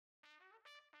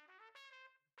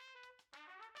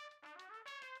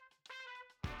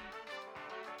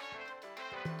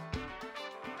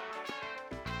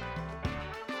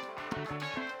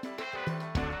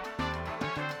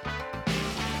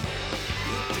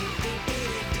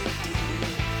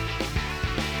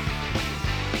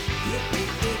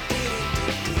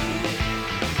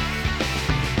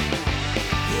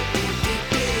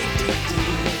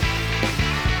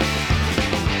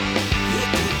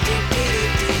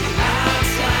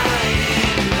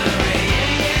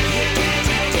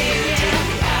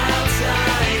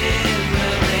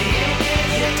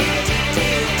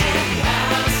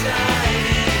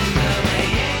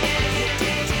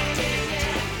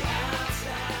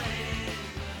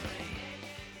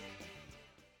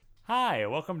Hi,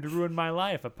 welcome to Ruin My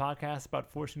Life, a podcast about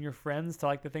forcing your friends to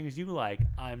like the things you like.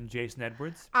 I'm Jason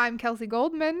Edwards, I'm Kelsey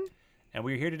Goldman. and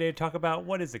we're here today to talk about,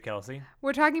 what is it, Kelsey?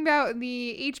 We're talking about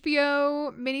the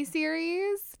HBO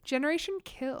miniseries Generation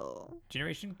Kill.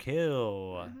 Generation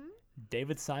Kill.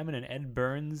 David Simon and Ed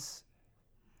Burns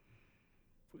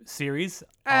series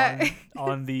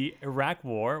on the Iraq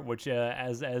War, which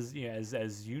as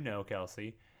you know,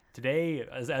 Kelsey, today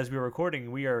as we're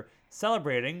recording, we are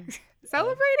celebrating.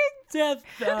 Celebrating?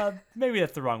 Maybe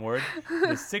that's the wrong word. The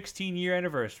 16-year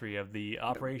anniversary of the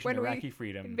Operation When Iraqi we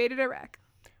Freedom. invaded Iraq.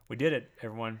 We did it,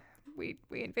 everyone. We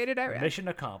invaded Iraq. Mission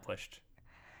accomplished.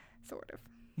 Sort of.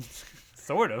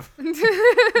 Sort of. What do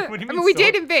you mean? I mean, we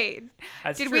did invade.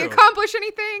 That's did true. we accomplish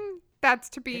anything? That's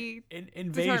to be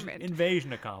determined.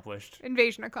 Invasion accomplished.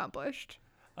 Invasion accomplished.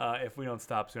 If we don't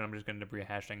stop soon, I'm just going to be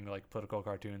hashing like political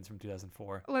cartoons from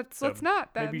 2004. Let's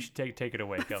not then. Maybe you should take it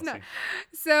away, Kelsey. Not.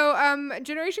 So,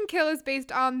 Generation Kill is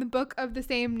based on the book of the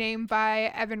same name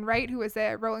by Evan Wright, who was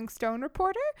a Rolling Stone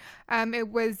reporter. It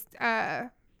was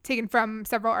taken from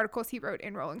several articles he wrote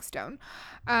in Rolling Stone.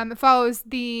 It follows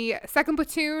the 2nd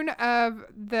Platoon of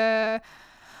the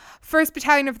 1st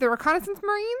Battalion of the Reconnaissance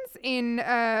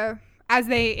Marines as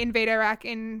they invade Iraq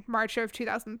in March of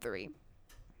 2003.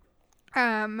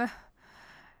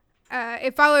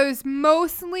 It follows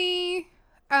mostly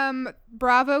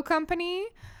Bravo Company,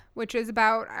 which is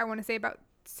about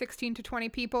 16 to 20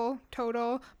 people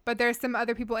total, but there's some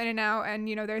other people in and out, and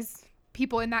there's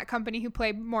people in that company who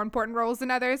play more important roles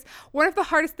than others. One of the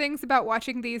hardest things about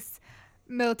watching these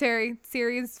military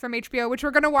series from HBO, which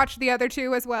we're going to watch the other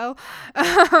two as well,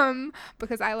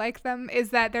 because I like them,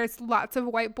 is that there's lots of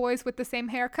white boys with the same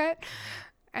haircut,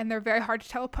 and they're very hard to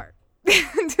tell apart.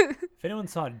 If anyone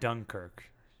saw Dunkirk,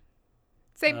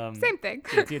 same thing.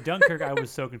 Yeah, Dunkirk, I was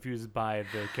so confused by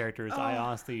the characters.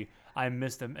 I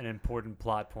missed an important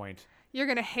plot point. You're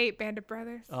gonna hate Band of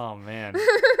Brothers. Oh man.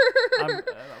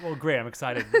 Well, great. I'm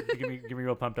excited. Get me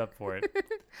real pumped up for it.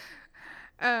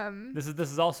 This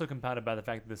is also compounded by the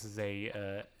fact that this is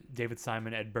a David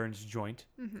Simon Ed Burns joint.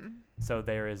 Mm-hmm. So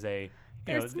there is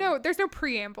there's no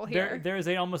preamble here. There is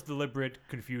a almost deliberate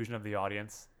confusion of the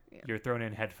audience. Yeah. You're thrown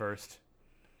in head first,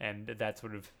 and that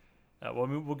sort of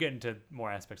we'll get into more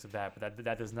aspects of that, but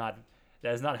that does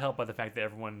not help by the fact that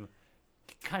everyone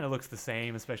kind of looks the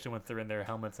same, especially once they're in their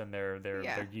helmets and their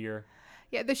gear.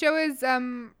 Yeah, the show is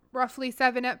roughly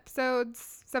 7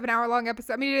 episodes, 7-hour-long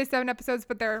episodes. I mean, it is 7 episodes,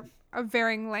 but they're of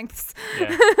varying lengths.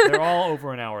 Yeah, they're all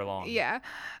over an hour long. Yeah,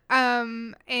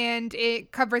 and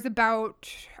it covers about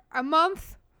a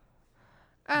month.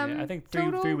 I think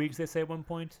three weeks, they say at one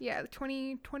point. Yeah,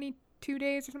 22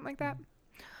 days or something like that.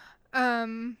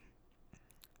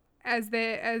 As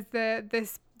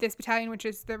this battalion, which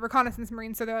is the Reconnaissance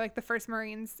Marines, so they're like the first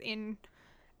Marines in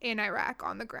Iraq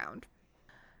on the ground.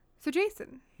 So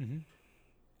Jason,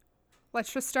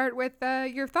 let's just start with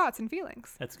your thoughts and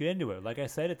feelings. Let's get into it. Like I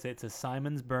said, it's a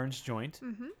Simons Burns joint,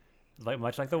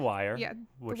 much like The Wire. Yeah,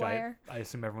 which The Wire. I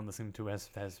assume everyone listening to has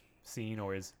seen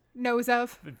or is knows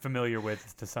of, familiar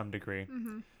with to some degree.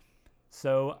 Mm-hmm.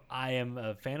 So I am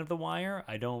a fan of The Wire.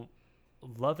 I don't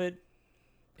love it.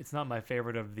 It's not my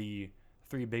favorite of the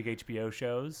 3 big HBO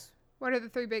shows. What are the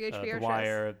 3 big HBO shows? The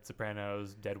Wire,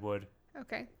 Sopranos, Deadwood.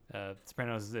 Okay.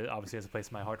 Sopranos obviously has a place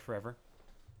in my heart forever.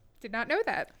 Did not know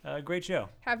that. Great show.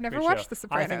 Have never watched The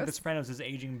Sopranos. I think The Sopranos is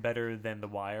aging better than The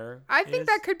Wire. I think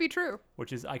that could be true.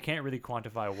 Which is, I can't really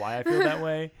quantify why I feel that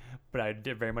way, but I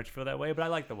did very much feel that way. But I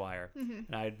like The Wire, and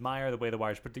I admire the way The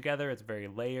Wire's put together. It's very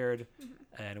layered,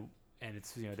 and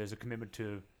it's there's a commitment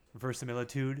to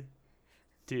verisimilitude.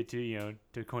 To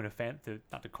coin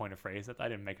not to coin a phrase. I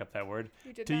didn't make up that word.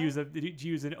 You did to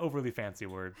use an overly fancy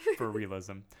word for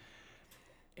realism.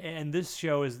 And this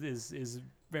show is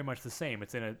very much the same.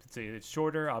 It's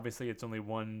shorter. Obviously, it's only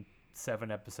one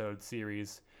 7-episode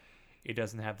series. It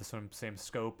doesn't have the same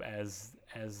scope as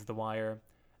The Wire,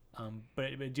 but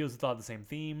it deals with all the same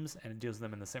themes, and it deals with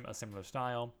them in a similar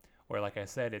style. Where, like I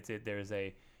said, there's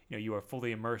you are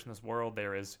fully immersed in this world.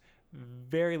 There is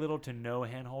very little to no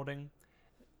hand-holding.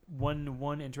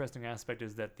 One interesting aspect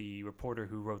is that the reporter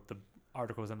who wrote the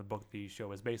articles in the book the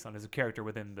show is based on is a character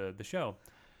within the show,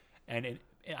 and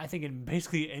I think in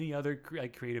basically any other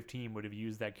creative team would have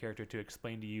used that character to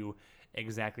explain to you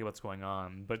exactly what's going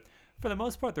on. But for the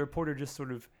most part, the reporter just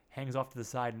sort of hangs off to the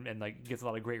side and gets a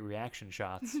lot of great reaction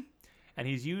shots, and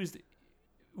he's used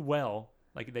well.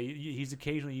 He's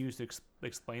occasionally used to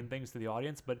explain things to the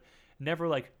audience, but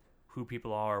never who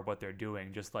people are or what they're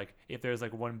doing. Just if there's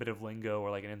one bit of lingo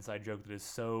or an inside joke that is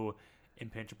so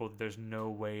impenetrable. There's no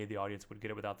way the audience would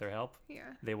get it without their help. Yeah.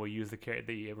 They will use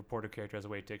the reporter character as a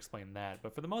way to explain that.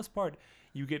 But for the most part,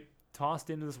 you get tossed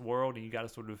into this world and you got to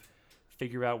sort of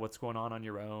figure out what's going on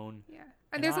your own. Yeah.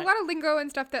 And there's a lot of lingo and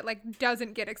stuff that like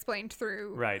doesn't get explained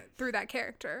through that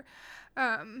character.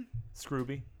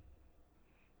 Scrooby,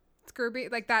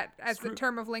 like that as the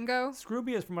term of lingo.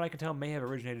 Scrooby is, from what I can tell, may have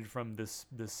originated from this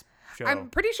show. I'm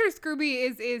pretty sure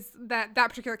Scrooby is that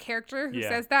particular character who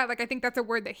says that. Like I think that's a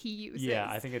word that he uses. Yeah,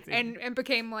 I think and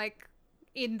became like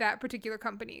in that particular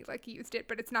company, like he used it,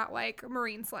 but it's not like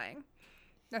Marine slang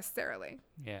necessarily.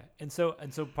 Yeah, and so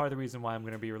part of the reason why I'm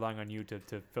going to be relying on you to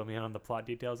fill me in on the plot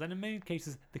details, and in many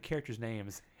cases the characters'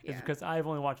 names, is because I've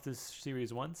only watched this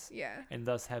series once. Yeah. And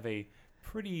thus have a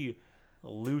pretty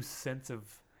loose sense of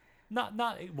not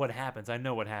what happens. I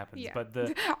know what happens, but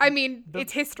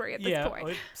it's history at this point.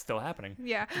 It's still happening.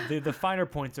 Yeah. The finer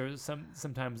points are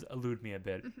sometimes elude me a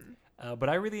bit. Mm-hmm. But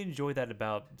I really enjoy that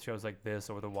about shows like this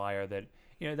or The Wire, that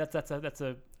that's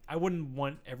a I wouldn't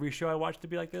want every show I watch to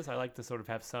be like this. I like to sort of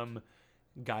have some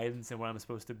guidance in what I'm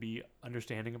supposed to be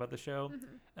understanding about the show.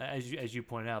 Mm-hmm. As you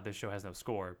pointed out, this show has no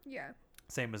score. Yeah.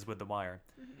 Same as with The Wire.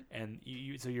 Mm-hmm. And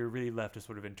so you're really left to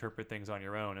sort of interpret things on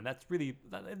your own. And that's really,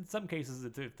 in some cases,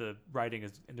 if the writing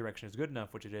and direction is good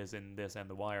enough, which it is in this and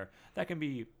The Wire, that can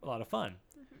be a lot of fun.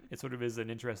 Mm-hmm. It sort of is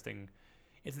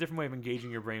it's a different way of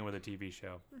engaging your brain with a TV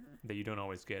show that you don't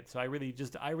always get. So I really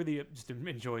just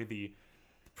enjoy the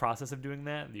process of doing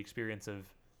that, the experience of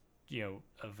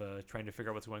trying to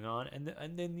figure out what's going on, and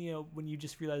then when you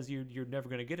just realize you're never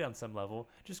going to get it on some level,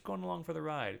 just going along for the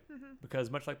ride. Because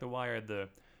much like The Wire, the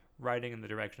writing and the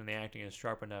direction and the acting is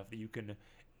sharp enough that you can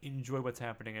enjoy what's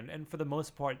happening, and for the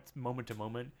most part, moment to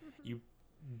moment, you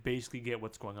basically get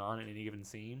what's going on in any given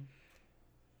scene.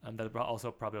 That also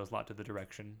probably owes a lot to the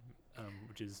direction,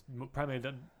 which is entirely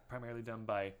done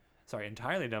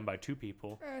by two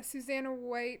people. Susanna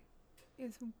White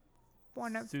is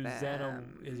one of them.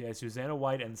 Susanna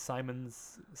White and Simon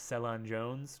Kellen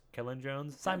Jones.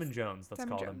 Simon Jones, let's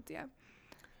call him.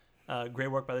 Yeah.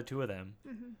 Great work by the two of them.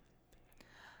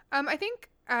 Mm-hmm. I think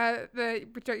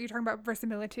you're talking about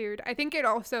verisimilitude. I think it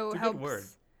also helps. Good word.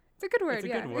 It's a good word. It's a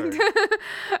yeah. good word.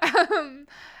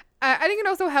 I think it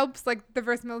also helps, like, the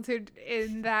verisimilitude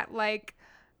in that, like,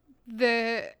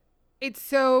 it's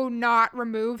so not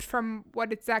removed from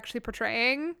what it's actually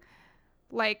portraying.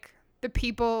 Like, the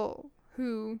people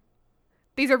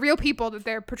these are real people that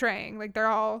they're portraying. Like, they're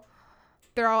all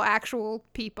actual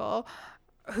people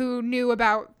who knew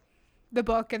about the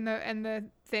book and the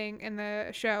thing and the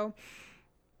show.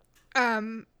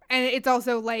 And it's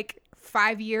also like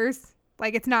 5 years.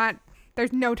 Like, it's not,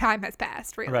 there's no time has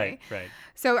passed, really. Right.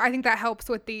 So I think that helps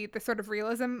with the sort of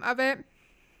realism of it.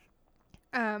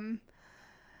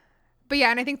 But yeah,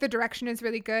 and I think the direction is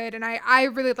really good. And I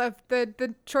really love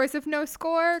the choice of no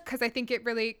score, because I think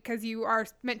because you are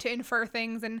meant to infer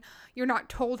things and you're not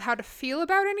told how to feel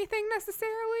about anything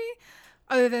necessarily,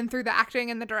 other than through the acting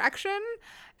and the direction.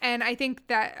 And I think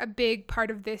that a big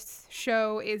part of this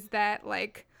show is that,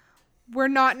 like, we're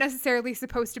not necessarily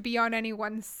supposed to be on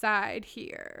anyone's side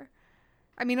here.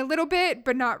 I mean, a little bit,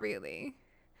 but not really.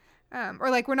 Or,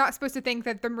 like, we're not supposed to think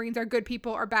that the Marines are good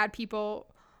people or bad people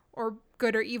or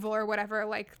good or evil or whatever.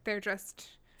 Like, they're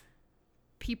just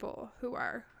people who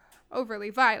are overly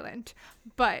violent,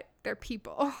 but they're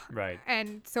people. Right.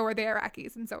 And so are the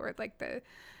Iraqis, and so are, like,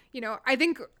 I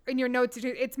think in your notes,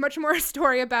 it's much more a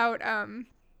story about,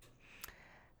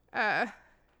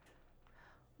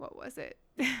 what was it?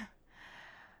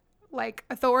 Like,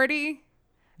 authority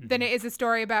than it is a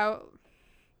story about,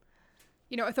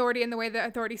 authority and the way that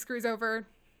authority screws over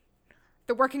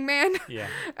the working man. Yeah.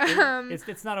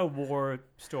 It's not a war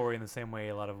story in the same way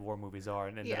a lot of war movies are,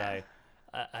 and that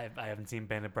I haven't seen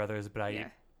Band of Brothers, but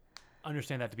I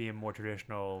understand that to be a more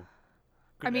traditional.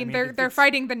 They're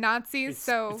fighting the Nazis,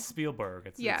 so it's Spielberg.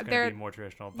 It's going to be more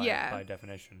traditional by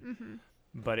definition. Mm-hmm.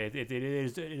 But it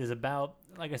is about,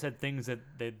 like I said, things that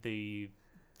the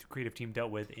creative team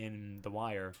dealt with in The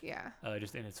Wire. Yeah.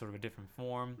 Just in a sort of a different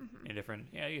form, in different.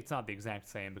 Yeah, it's not the exact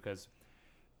same, because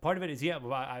part of it is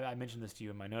I mentioned this to you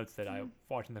in my notes that I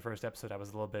watching the first episode, I was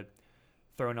a little bit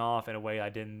thrown off in a way I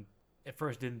didn't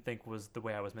think was the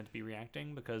way I was meant to be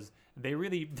reacting, because they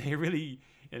really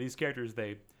these characters,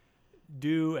 they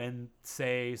do and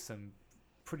say some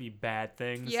pretty bad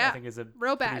things. Yeah, I think is a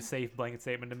real bad. Pretty safe blanket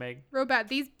statement to make. Real bad.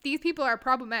 These people are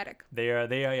problematic. They are.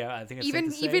 Yeah, I think it's safe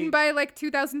to say. Even by, like,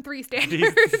 2003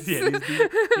 standards.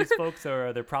 These folks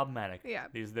they're problematic. Yeah.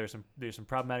 There's some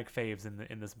problematic faves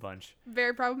in this bunch.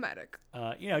 Very problematic.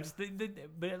 But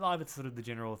a lot of it's sort of the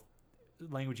general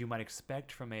language you might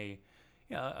expect from a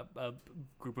a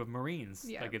group of Marines.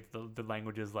 Yeah. Like the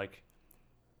language is like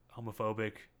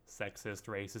homophobic, sexist,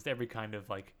 racist, every kind of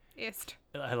like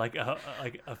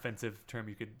like offensive term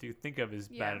you could think of is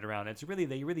batted around. It's really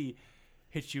they really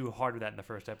hit you hard with that in the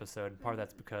first episode. Part of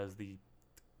that's because the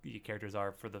characters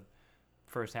are, for the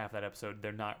first half of that episode,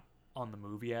 they're not on the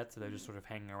move yet, so they're just sort of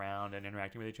hanging around and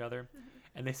interacting with each other.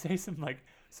 And they say some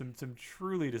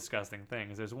truly disgusting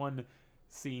things. There's one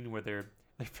scene where they're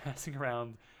passing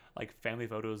around like family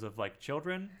photos of like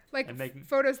children, like and making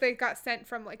photos they got sent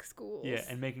from like schools. Yeah,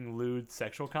 and making lewd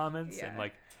sexual comments, and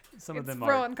like some of them real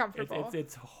are uncomfortable.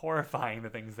 It's horrifying, the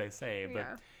things they say.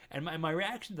 But and my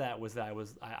reaction to that was that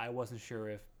I wasn't sure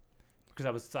if, because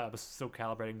I was so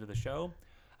calibrating to the show,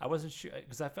 I wasn't sure,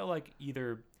 because I felt like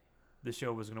either the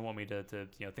show was going to want me to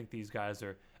think these guys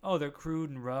are, they're crude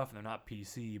and rough and they're not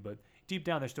PC, but deep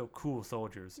down they're still cool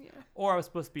soldiers. Yeah. Or I was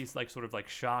supposed to be like sort of like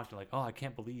shocked, like, I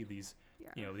can't believe these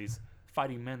these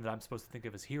fighting men that I'm supposed to think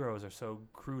of as heroes are so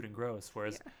crude and gross.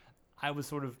 Whereas I was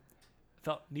sort of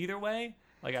felt neither way.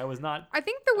 Like I was not. I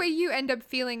think the way you end up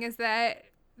feeling is that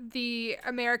the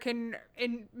American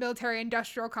military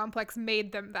industrial complex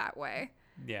made them that way.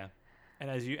 Yeah, and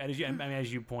as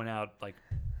you point out, like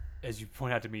as you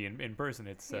point out to me in person,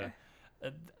 it's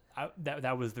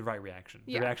that was the right reaction.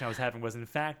 The reaction I was having was in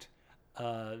fact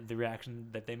the reaction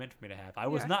that they meant for me to have. I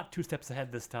was not 2 steps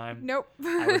ahead this time. Nope.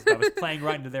 I was playing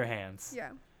right into their hands.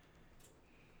 Yeah.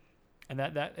 And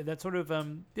that sort of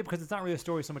because it's not really a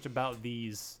story so much about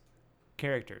these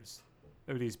characters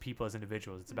or these people as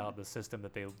individuals. It's about the system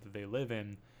that they live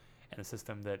in, and the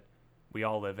system that we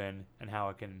all live in, and how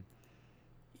it can,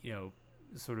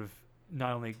 sort of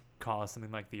not only cause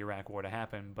something like the Iraq War to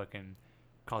happen, but can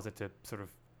cause it to sort of,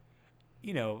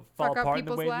 fall apart in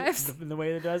the way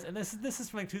that it does. And this is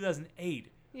from like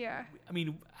 2008. Yeah. I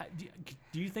mean,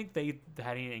 do you think they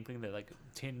had any inkling that like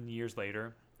 10 years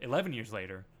later, 11 years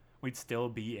later, we'd still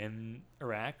be in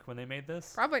Iraq when they made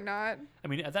this? Probably not. I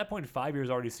mean, at that point, 5 years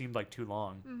already seemed like too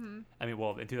long. Mm-hmm. I mean,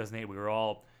 well, in 2008, we were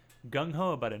all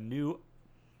gung-ho about a new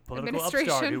political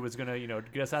upstart who was going to,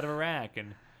 get us out of Iraq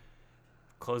and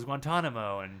close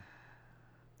Guantanamo and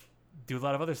do a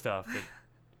lot of other stuff that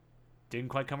didn't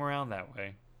quite come around that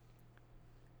way.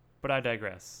 But I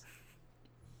digress.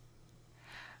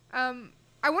 I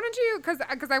wanted to,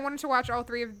 because I wanted to watch all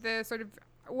 3 of the sort of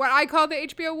what I call the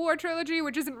HBO War trilogy,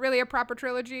 which isn't really a proper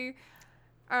trilogy.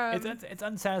 It's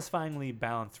unsatisfyingly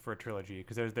balanced for a trilogy,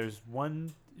 because there's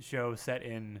one show set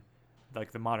in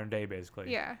like the modern day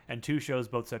basically, and 2 shows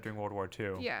both set during World War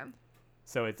II. Yeah.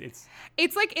 So it's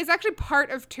actually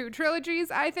part of 2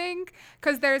 trilogies, I think,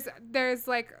 because there's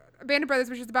like Band of Brothers,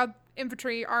 which is about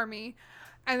infantry army,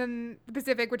 and then the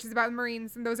Pacific, which is about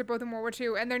Marines, and those are both in World War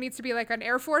II. And there needs to be like an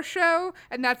Air Force show,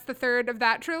 and that's the 3rd of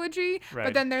that trilogy. Right.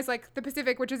 But then there's like the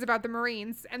Pacific, which is about the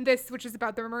Marines, and this, which is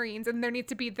about the Marines, and there needs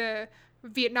to be the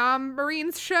Vietnam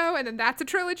Marines show, and then that's a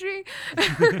trilogy.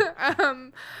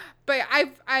 But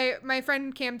my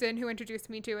friend Camden, who introduced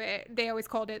me to it, they always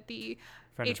called it the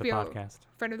friend of the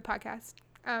podcast.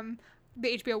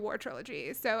 The HBO War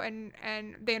trilogy. So and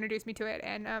they introduced me to it,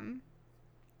 and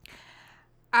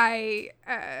I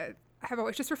have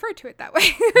always just referred to it that way.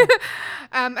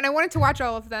 And I wanted to watch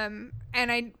all of them,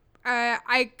 and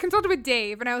I consulted with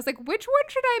Dave, and I was like, which one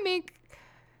should I make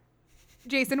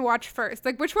Jason watch first?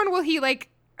 Like, which one will he like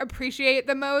appreciate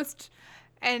the most?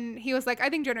 And he was like, I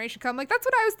think Generation Come. Like, that's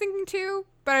what I was thinking too,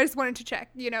 but I just wanted to check,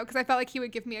 because I felt like he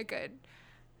would give me a good,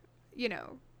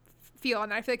 feel on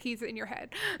that. I feel like he's in your head.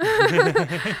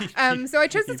 So I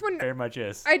chose this one. Very much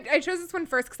is. I chose this one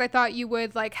first because I thought you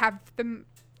would like have the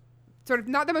sort of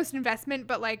not the most investment,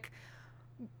 but like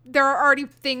there are already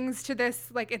things to this,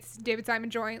 like it's David Simon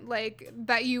joint, like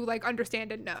that you like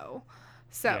understand and know.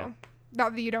 So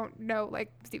not that you don't know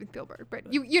like Steven Spielberg,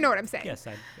 but you know what I'm saying. Yes,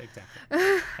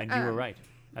 exactly. And you were right.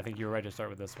 I think you were right to start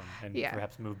with this one and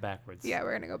perhaps move backwards. Yeah,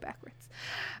 we're gonna go backwards.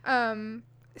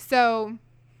 So.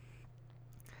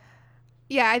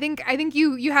 Yeah, I think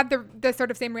you have the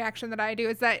sort of same reaction that I do,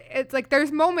 is that it's like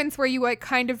there's moments where you like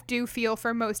kind of do feel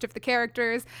for most of the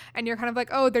characters, and you're kind of like,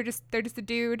 oh, they're just a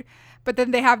dude, but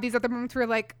then they have these other moments where you're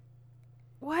like,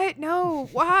 what? No,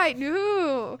 why?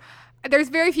 No. There's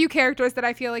very few characters that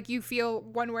I feel like you feel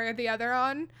one way or the other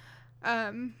on.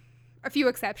 A few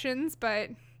exceptions, but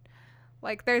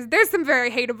like there's some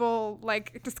very hateable,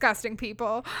 like disgusting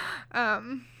people.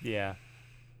 Yeah.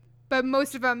 But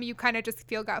most of them, you kind of just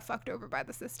feel got fucked over by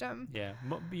the system. Yeah,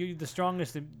 the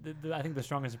strongest. I think the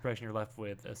strongest impression you're left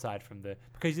with, aside from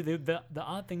because the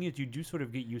odd thing is, you do sort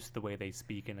of get used to the way they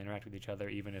speak and interact with each other,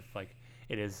 even if like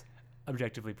it is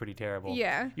objectively pretty terrible.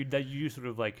 Yeah. You sort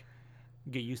of like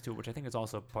get used to it, which I think is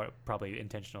also probably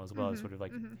intentional as well, to sort of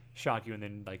like shock you and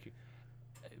then like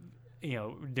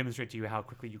demonstrate to you how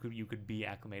quickly you could be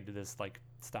acclimated to this like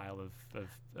style of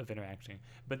interaction.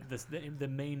 But the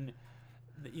main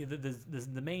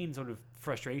sort of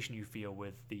frustration you feel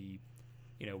with in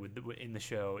the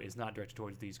show is not directed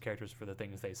towards these characters for the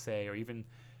things they say or even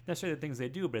necessarily the things they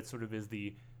do, but it sort of is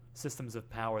the systems of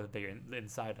power that they're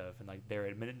inside of, and like they're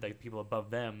admitted, like people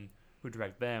above them who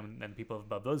direct them, and people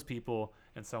above those people,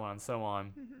 and so on and so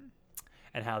on,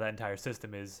 and how that entire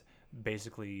system is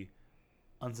basically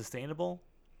unsustainable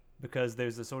because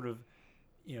there's a sort of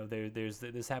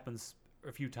this happens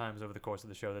a few times over the course of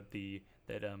the show that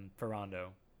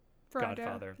Ferrando,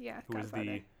 Godfather, who is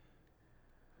the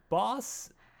boss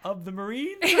of the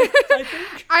Marines, I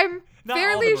think. I'm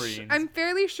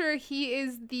fairly sure he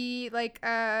is the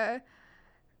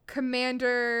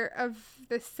commander of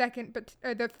the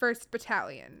the 1st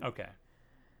battalion. Okay.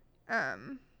 I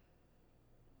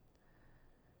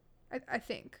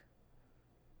think.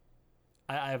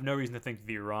 I have no reason to think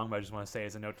that you're wrong, but I just want to say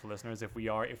as a note to listeners, if we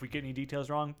get any details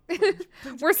wrong,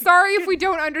 we're sorry if we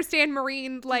don't understand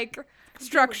Marine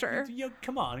structure.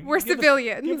 Come on, we're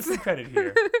civilians. Give us some credit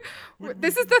here.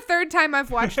 This is the 3rd time I've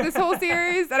watched this whole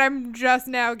series, and I'm just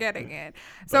now getting it.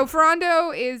 So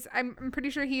Ferrando is, I'm pretty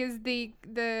sure he is the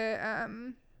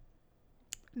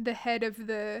head of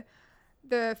the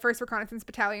 1st Reconnaissance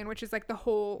Battalion, which is like the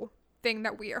whole thing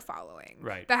that we are following.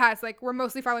 Right. That has we're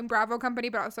mostly following Bravo Company,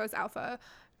 but also has Alpha,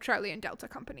 Charlie, and Delta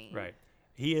Company. Right.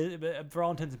 He is, for all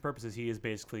intents and purposes, he is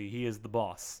the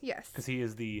boss. Yes. Because he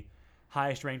is the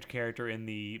highest ranked character in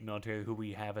the military who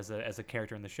we have as a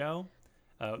character in the show.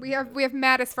 We have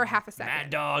Mattis for half a second. Mad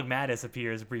Dog Mattis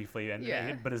appears briefly,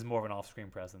 but is more of an off-screen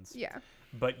presence. Yeah.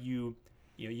 But you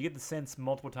get the sense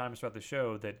multiple times throughout the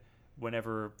show that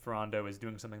whenever Ferrando is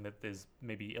doing something that is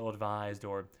maybe ill-advised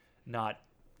or not,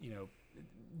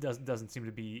 doesn't seem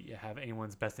to have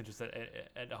anyone's best interest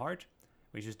at heart.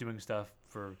 He's just doing stuff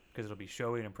because it'll be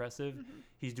showy and impressive. Mm-hmm.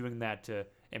 He's doing that to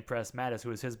impress Mattis, who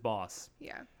is his boss.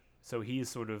 Yeah. So he is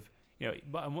sort of,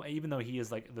 even though he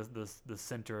is like the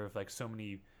center of like so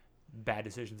many bad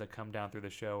decisions that come down through the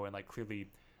show and like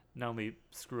clearly not only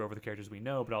screw over the characters we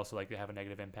know, but also like they have a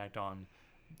negative impact on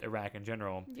Iraq in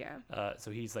general. Yeah.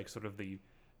 So he's like sort of the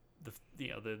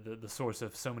source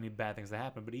of so many bad things that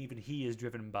happen, but even he is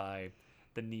driven by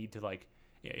the need to like,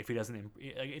 if he doesn't,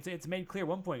 it's made clear at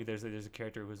one point there's a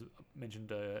character who's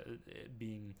mentioned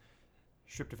being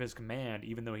stripped of his command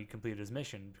even though he completed his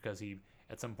mission because he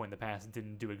at some point in the past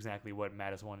didn't do exactly what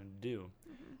Mattis wanted to do.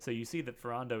 Mm-hmm. So you see that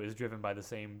Ferrando is driven by the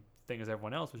same thing as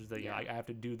everyone else, which is that I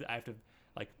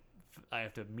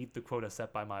have to meet the quota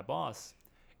set by my boss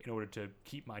in order to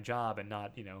keep my job and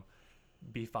not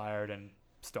be fired and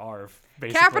starve,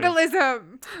 basically.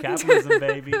 Capitalism,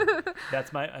 baby.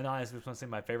 That's and I just want to say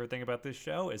my favorite thing about this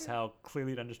show is how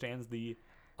clearly it understands the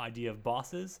idea of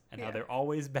bosses and how they're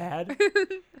always bad.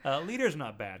 Leaders are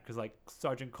not bad because like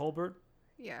Sergeant Colbert.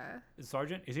 Yeah. Is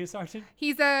he a sergeant?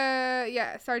 He's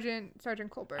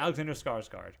Sergeant Colbert. Alexander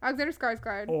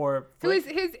Skarsgård. Or who is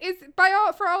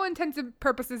for all intents and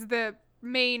purposes the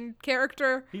main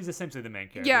character. He's essentially the main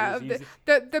character. Yeah,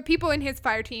 the people in his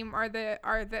fire team are the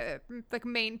like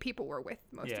main people we're with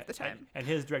most of the time. And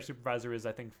his direct supervisor is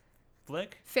I think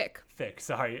Fick.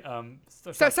 Sorry.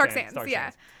 Stark Sands. Yeah.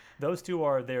 Those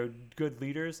two they're good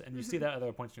leaders, and you see that at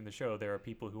other points in the show. There are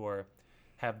people who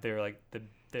have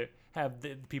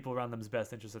the people around them's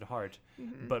best interests at heart.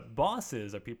 Mm-hmm. But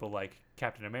bosses are people like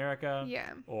Captain America.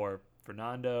 Yeah. Or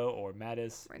Fernando or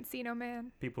Mattis. Or Encino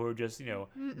Man. People who are just,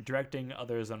 directing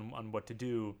others on what to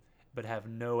do, but have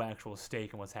no actual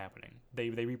stake in what's happening. They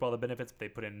reap all the benefits, but they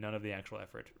put in none of the actual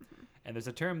effort. Mm-hmm. And there's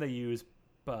a term they use,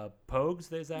 POGs,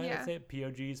 let's say,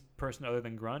 POGs, person other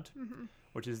than grunt,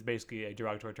 which is basically a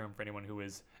derogatory term for anyone who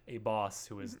is a boss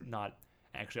who is not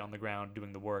actually on the ground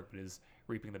doing the work, but is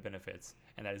reaping the benefits.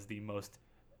 And that is the most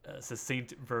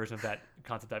succinct version of that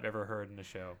concept I've ever heard in the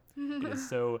show. It is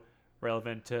so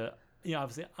relevant to...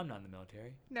 obviously, I'm not in the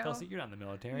military. No. Kelsey, you're not in the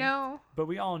military. No. But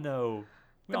we all know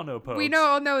pogues. We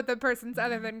all know the persons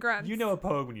other than grunts. You know a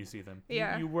pogue when you see them.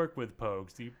 Yeah. You work with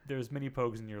pogues. There's many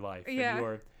pogues in your life.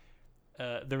 Yeah.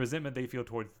 And the resentment they feel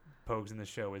towards pogues in the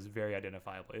show is very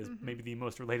identifiable. It is maybe the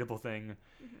most relatable thing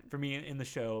for me in the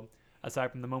show,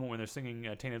 aside from the moment when they're singing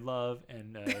Tainted Love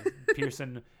and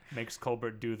Pearson makes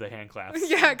Colbert do the hand claps.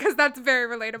 Yeah, because that's very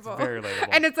relatable. It's very relatable.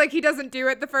 And it's like he doesn't do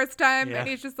it the first time, and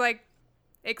he's just like,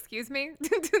 excuse me.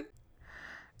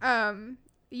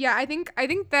 I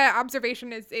think that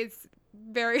observation is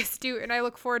very astute, and I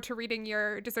look forward to reading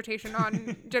your dissertation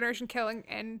on Generation Kill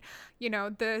and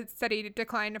the steady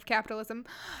decline of capitalism.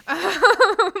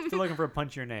 Still looking for a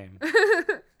punch your name.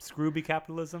 Scrooby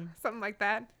capitalism? Something like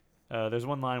that. There's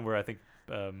one line where I think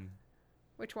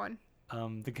Which one?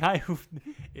 the guy who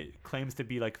claims to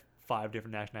be like 5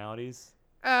 different nationalities.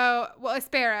 Oh, well,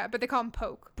 Aspera, but they call him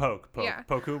Poke. Poke. Yeah.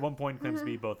 Poke, who at one point claims to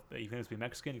be both. He claims to be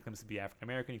Mexican. He claims to be African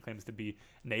American. He claims to be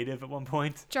native at one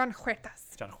point. John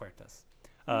Huertas. John Huertas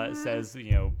says,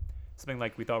 something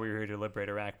like, "We thought we were here to liberate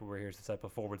Iraq, but we're here to set up a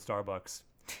forward Starbucks."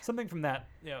 Something from that.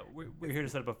 We're here to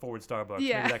set up a forward Starbucks.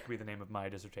 Yeah. Maybe that could be the name of my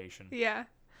dissertation. Yeah,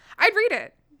 I'd read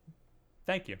it.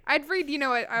 Thank you. I'd read,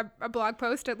 a blog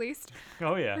post at least.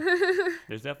 Oh yeah.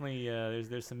 There's definitely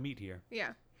there's some meat here.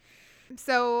 Yeah.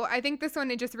 So I think this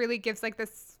one, it just really gives like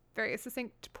this very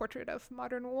succinct portrait of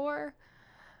modern war,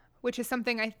 which is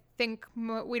something I think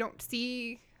we don't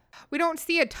see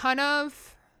a ton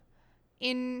of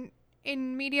in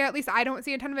media. At least I don't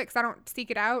see a ton of it because I don't seek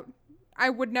it out. I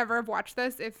would never have watched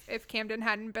this if Camden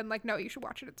hadn't been like, no, you should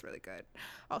watch it. It's really good.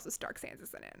 Also, Stark Sands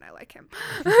is in it, and I like him.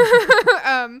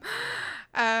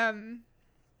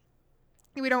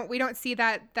 We don't see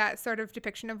that sort of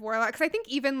depiction of war a lot, because I think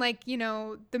even like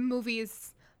the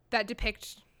movies that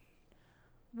depict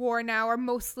war now are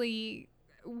mostly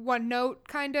one note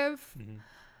kind of. Mm-hmm.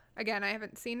 Again, I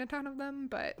haven't seen a ton of them,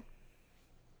 but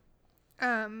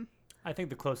I think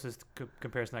the closest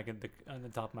comparison I can on the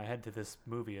top of my head to this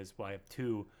movie is, I have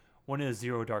 2. One is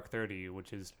Zero Dark 30,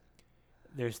 which is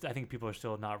I think people are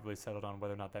still not really settled on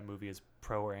whether or not that movie is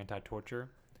pro or anti-torture.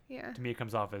 Yeah. To me, it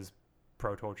comes off as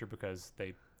pro-torture because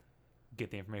they get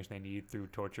the information they need through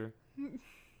torture.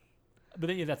 But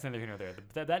then, that's neither here nor there.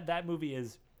 That movie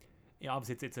is,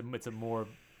 obviously it's a more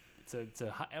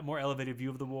elevated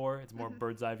view of the war. It's more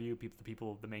bird's eye view.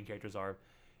 The main characters are,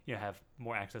 have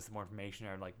more access to more information,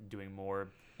 are like doing more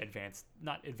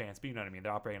not advanced, but you know what I mean.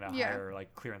 They're operating at a higher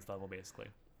like clearance level, basically.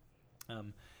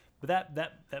 But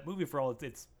that movie, for all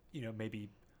its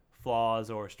maybe flaws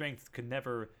or strengths, could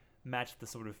never match the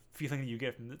sort of feeling that you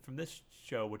get from this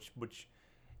show, which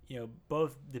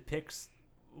both depicts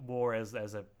war as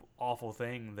a awful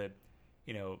thing that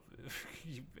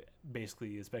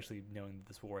basically, especially knowing that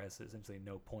this war has essentially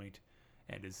no point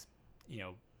and is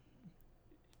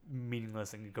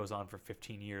meaningless, and it goes on for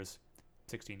 16 years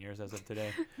as of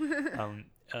today.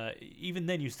 Even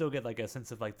then, you still get like a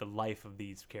sense of like the life of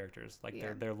these characters. Like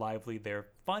they're lively, they're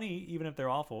funny, even if they're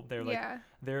awful. They're like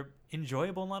they're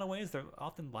enjoyable in a lot of ways. They're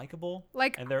often likable,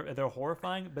 and they're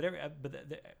horrifying. But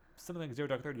something like Zero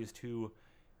Dark 30 is too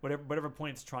whatever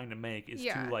point it's trying to make is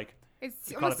too like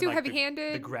it's almost too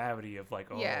heavy-handed. The gravity of like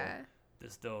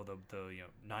this the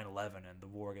 9/11 and the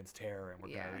war against terror, and we're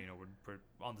gonna we're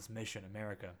on this mission,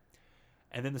 America.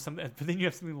 And then but then you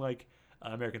have something like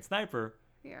American Sniper,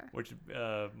 which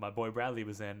my boy Bradley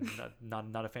was in.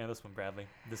 Not a fan of this one, Bradley.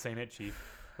 This Ain't It, Chief,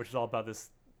 which is all about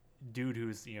this dude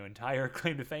whose entire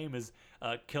claim to fame is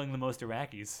killing the most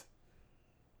Iraqis.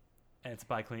 And it's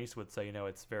by Clint Eastwood, so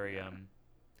it's very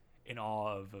in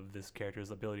awe of this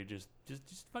character's ability to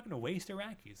just fucking waste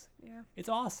Iraqis. Yeah, it's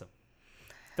awesome.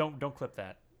 Don't clip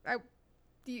that.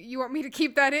 You want me to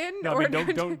keep that in? No, or don't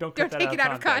clip that take it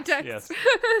out of context. Yes.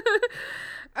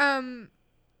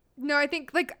 No, I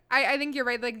think I think you're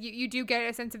right. Like you do get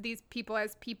a sense of these people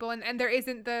as people, and there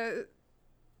isn't the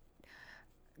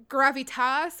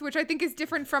gravitas, which I think is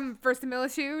different from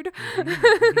verisimilitude.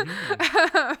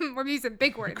 We're using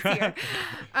big words here.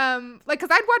 Because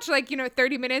I'd watch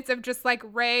 30 minutes of just like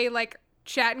Ray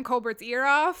chatting Colbert's ear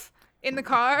off in the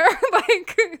car.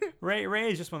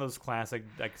 Ray is just one of those classic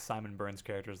like Simon Burns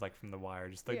characters, like from The Wire,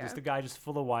 just a guy just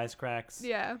full of wisecracks.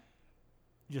 Yeah.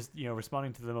 Just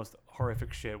responding to the most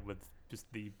horrific shit with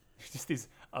just these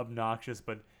obnoxious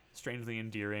but strangely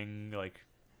endearing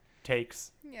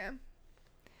takes. Yeah.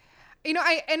 And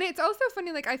it's also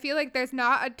funny, I feel like there's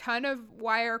not a ton of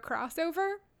Wire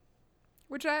crossover,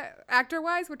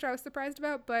 actor-wise, which I was surprised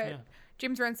about, but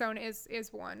James Ransone is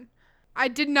one. I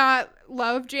did not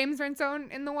love James Ransone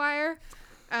in The Wire,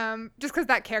 just because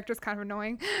that character is kind of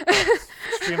annoying.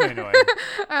 Extremely annoying.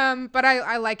 But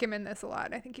I like him in this a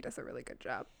lot. I think he does a really good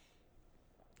job.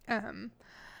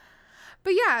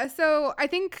 But yeah, so I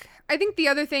think the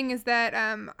other thing is that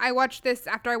I watched this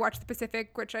after I watched The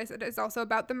Pacific, which I said is also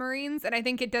about the Marines, and I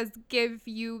think it does give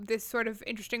you this sort of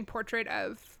interesting portrait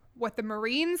of what the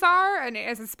Marines are, and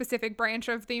as a specific branch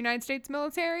of the United States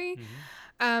military.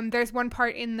 Mm-hmm. There's one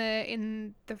part in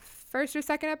the first or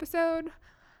second episode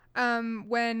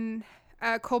when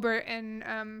Colbert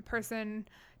and Person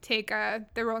take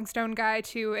the Rolling Stone guy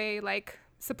to a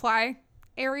supply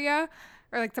area,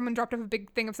 or someone dropped off a big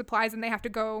thing of supplies and they have to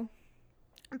go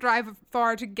drive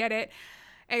far to get it,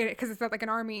 because it's not like an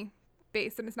army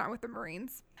base and it's not with the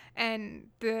Marines. And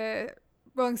the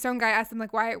Rolling Stone guy asked him,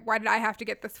 like, why did I have to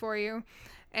get this for you?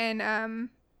 And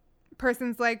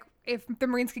person's like, if the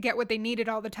Marines could get what they needed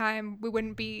all the time, we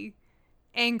wouldn't be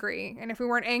angry. And if we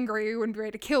weren't angry, we wouldn't be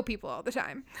ready to kill people all the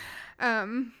time.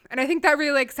 And I think that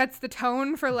really, like, sets the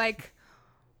tone for, like,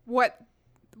 what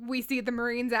we see the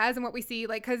Marines as and what we see,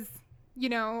 like, because, you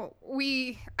know,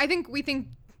 I think we think,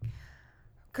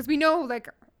 because we know, like,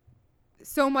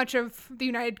 so much of the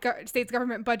United States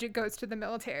government budget goes to the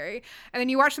military. And then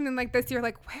you watch something like this, you're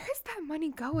like, where is that money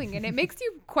going? And it makes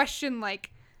you question,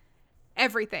 like,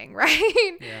 everything,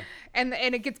 right? Yeah. And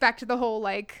it gets back to the whole,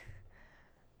 like,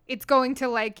 it's going to,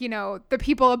 like, you know, the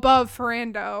people above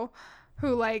Ferrando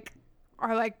who, like,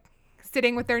 are, like,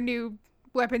 sitting with their new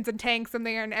weapons and tanks and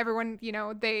everyone, you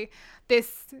know,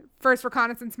 this first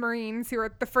reconnaissance Marines, who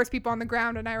are the first people on the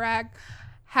ground in Iraq,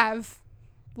 have,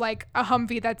 like, a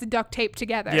Humvee that's duct taped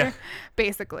together,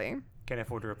 basically. Can't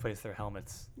afford to replace their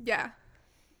helmets. Yeah.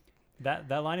 That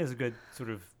line is a good sort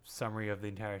of summary of the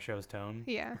entire show's tone.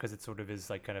 Yeah. Because it sort of is,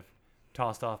 like, kind of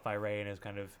tossed off by Ray and is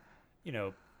kind of, you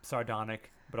know,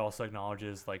 sardonic, but also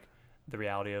acknowledges, like, the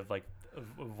reality of, like,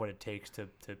 of what it takes to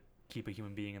keep a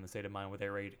human being in the state of mind where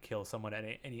they're ready to kill someone at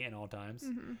any and all times.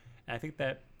 Mm-hmm. And I think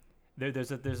that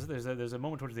there's a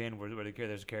moment towards the end where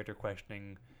there's a character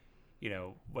questioning, you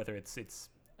know, whether it's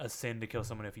a sin to kill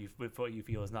someone if what you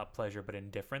feel is not pleasure but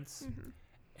indifference. Mm-hmm.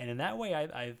 And in that way,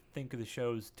 I think the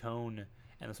show's tone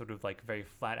and the sort of, like, very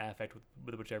flat affect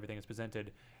with which everything is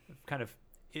presented kind of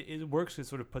it works. It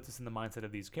sort of puts us in the mindset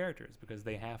of these characters, because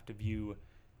they have to view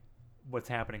what's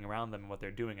happening around them and what they're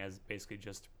doing as basically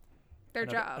just their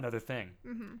job, another thing.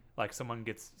 Mm-hmm. Like, someone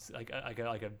gets like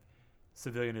a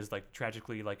civilian is, like,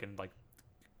 tragically, like,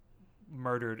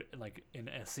 murdered, like, in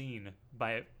a scene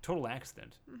by a total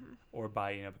accident, Mm-hmm. or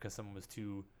by, you know, because someone was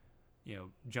too, you know,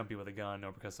 jumpy with a gun,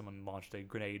 or because someone launched a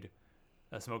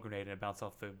smoke grenade, and it bounced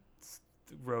off the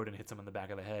road and hit someone in the back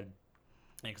of the head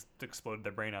and exploded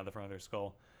their brain out of the front of their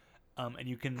skull. And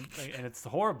you can, and it's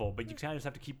horrible, but you kind of just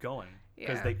have to keep going,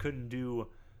 because they couldn't do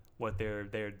what they're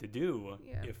there to do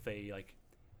if they, like,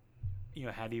 you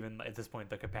know, had even at this point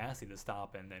the capacity to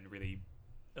stop and then really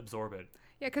absorb it.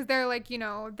 Yeah, because they're, like, you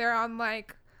know, they're on,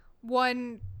 like,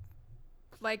 one,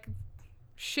 like,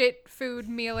 shit food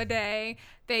meal a day.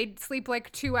 They sleep,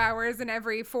 like, 2 hours in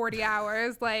every 40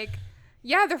 hours. Like,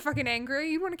 yeah, they're fucking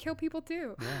angry. You want to kill people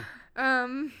too. Yeah.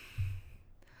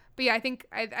 But yeah, I think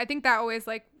that always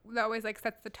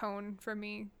sets the tone for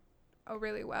me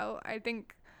really well. I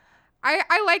think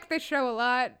I like this show a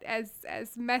lot, as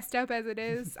messed up as it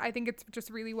is. I think it's just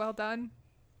really well done.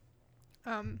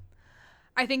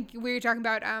 I think we were talking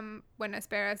about when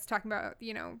Asperas talking about,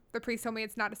 you know, the priest told me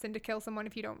it's not a sin to kill someone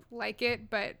if you don't like it,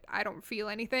 but I don't feel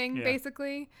anything,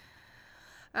 basically.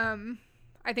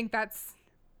 I think that's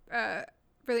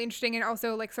really interesting, and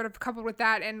also, like, sort of coupled with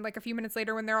that, and, like, a few minutes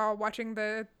later when they're all watching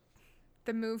the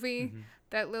movie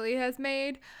that Lily has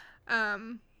made,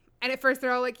 and at first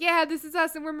they're all like, yeah, this is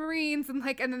us and we're Marines, and,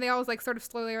 like, and then they all, like, sort of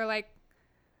slowly are like,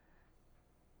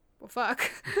 well, fuck.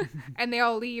 And they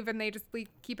all leave, and they just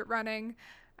keep it running,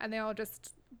 and they all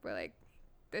just were like,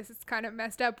 this is kind of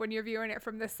messed up when you're viewing it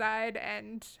from this side,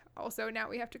 and also now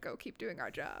we have to go keep doing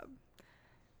our job,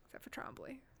 except for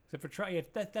Trombley.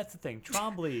 That's the thing.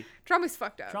 Trombley's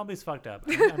fucked up. Trombley's fucked up.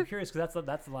 I'm curious, because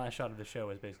that's the last shot of the show,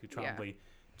 is basically Trombley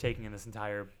taking in this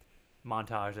entire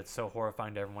montage that's so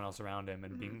horrifying to everyone else around him,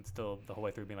 and being still the whole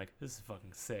way through being like, this is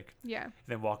fucking sick. Yeah. And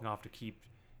then walking off to keep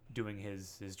doing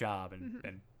his job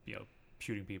and you know,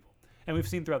 shooting people. And we've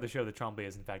seen throughout the show that Trombley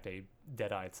is in fact a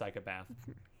dead-eyed psychopath.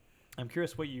 I'm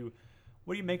curious what do you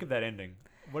make of that ending?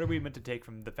 What are we meant to take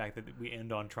from the fact that we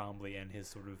end on Trombley and his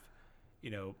sort of, you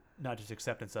know, not just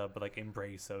acceptance of, but, like,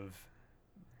 embrace of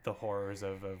the horrors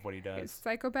of what he does? His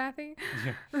psychopathy?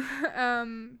 Yeah.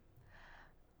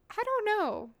 I don't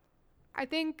know. I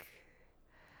think,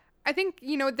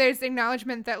 you know, there's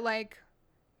acknowledgement that, like,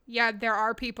 yeah, there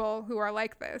are people who are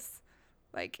like this,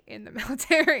 like, in the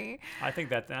military. I think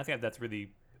that's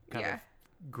really kind of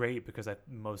great, because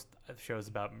most shows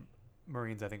about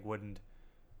Marines, I think, wouldn't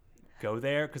go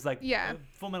there, because, like,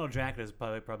 Full Metal Jacket is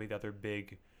probably the other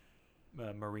big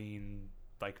Marine,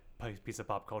 like, piece of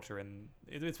pop culture, and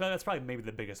that's probably maybe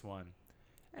the biggest one.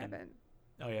 I haven't.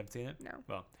 Oh, you haven't seen it? No.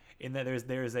 Well, in that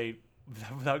there's a,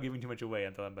 without giving too much away,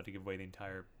 I thought I'm about to give away the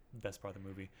entire best part of the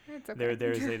movie. It's okay.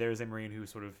 There's a Marine who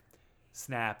sort of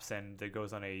snaps and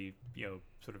goes on a, you know,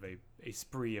 sort of a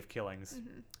spree of killings.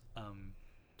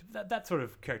 That sort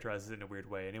of characterizes it in a weird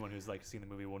way. Anyone who's, like, seen the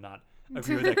movie will not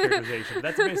agree with that characterization. But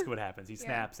that's basically what happens. He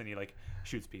snaps and he, like,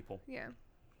 shoots people. Yeah.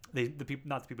 the people,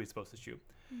 not the people he's supposed to shoot.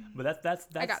 But that's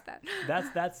I got that.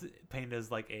 that's painted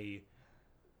as like an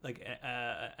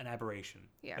aberration.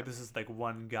 Yeah. Like this is like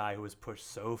one guy who was pushed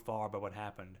so far by what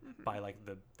happened by like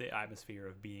the atmosphere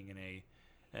of being in a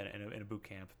boot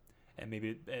camp, and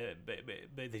maybe but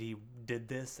that he did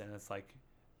this, and it's like,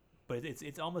 but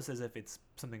it's almost as if it's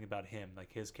something about him,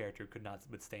 like his character could not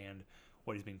withstand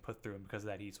what he's being put through, and because of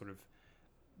that he sort of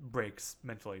breaks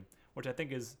mentally, which I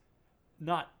think is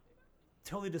not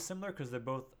totally dissimilar because they're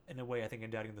both in a way I think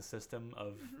indicting the system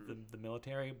of the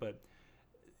military, but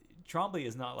Trombley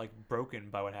is not like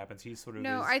broken by what happens. He's sort of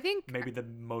I think maybe the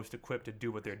most equipped to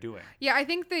do what they're doing. Yeah, I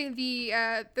think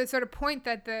the sort of point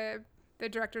that the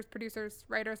directors, producers,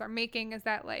 writers are making is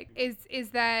that like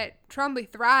is that Trombley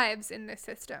thrives in this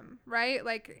system, right?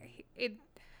 Like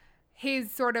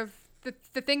his sort of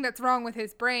the thing that's wrong with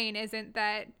his brain isn't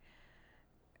an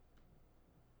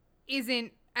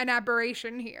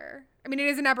aberration here. I mean, it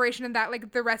is an aberration in that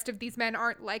like the rest of these men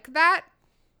aren't like that,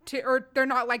 or they're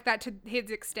not like that to his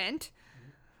extent,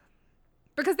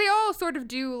 because they all sort of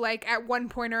do like at one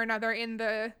point or another in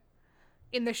the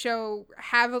show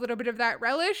have a little bit of that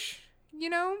relish, you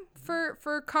know,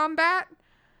 for combat,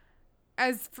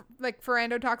 as like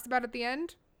Ferrando talks about at the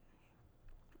end.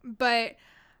 But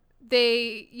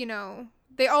they, you know,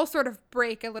 they all sort of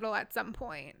break a little at some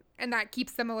point, and that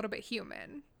keeps them a little bit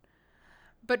human.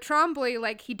 But Trombley,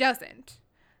 like, he doesn't.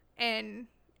 And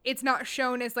it's not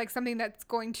shown as, like, something that's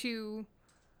going to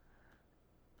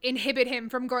inhibit him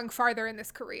from going farther in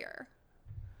this career.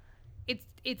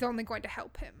 It's only going to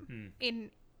help him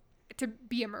to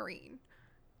be a Marine,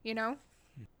 you know?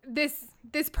 This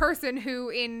person who,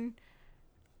 in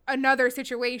another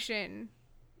situation,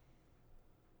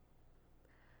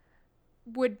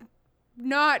 would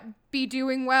not be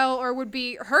doing well or would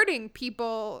be hurting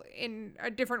people in a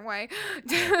different way.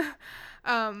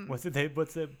 What's it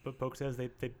Polk says they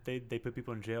put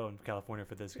people in jail in California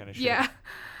for this kind of shit. Yeah.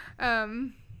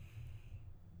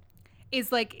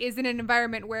 Is in an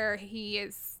environment where he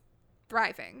is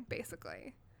thriving,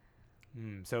 basically.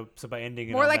 So by ending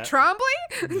it more on like that,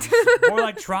 Trombley? more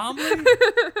like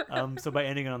Trombley. So by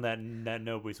ending it on that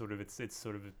note, we sort of it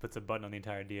puts a button on the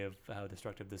entire idea of how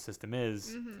destructive this system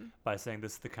is by saying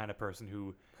this is the kind of person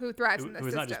who thrives in this who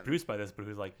is system. not just produced by this, but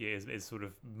who's like is sort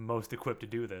of most equipped to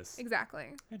do this. Exactly.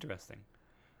 Interesting.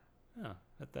 Oh,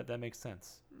 that makes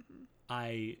sense.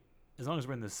 As long as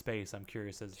we're in this space, I'm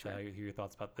curious as to hear your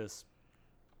thoughts about this.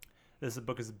 This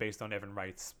book is based on Evan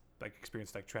Wright's like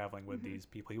experience, like traveling with these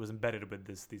people. He was embedded with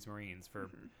these Marines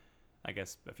for I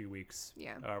guess a few weeks,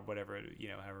 or whatever, you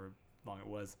know, however long it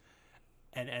was,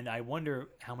 and I wonder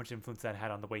how much influence that had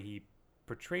on the way he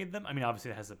portrayed them. I mean,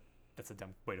 obviously that's a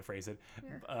dumb way to phrase it.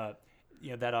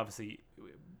 You know, that obviously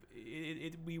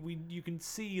you can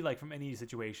see like from any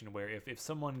situation where if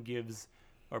someone gives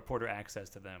a reporter access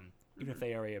to them, even if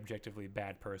they are a objectively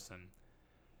bad person,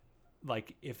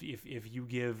 like if you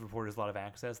give reporters a lot of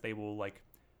access, they will like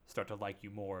start to like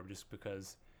you more, just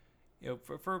because, you know,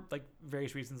 for like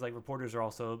various reasons. Like reporters are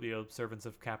also, you know, servants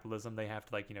of capitalism. They have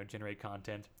to like, you know, generate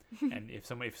content. And if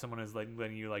someone is like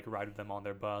letting you like ride with them on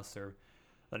their bus, or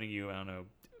letting you, I don't know,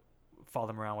 follow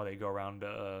them around while they go around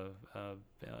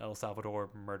El Salvador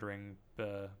murdering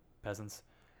peasants,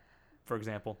 for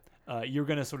example, you're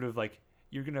gonna sort of like,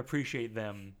 you're gonna appreciate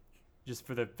them just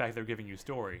for the fact they're giving you a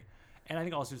story. And I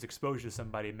think also just exposure to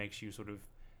somebody makes you sort of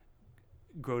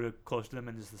grow close to them,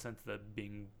 and just the sense that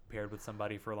being paired with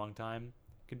somebody for a long time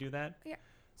can do that. Yeah.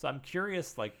 So I'm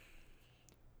curious, like,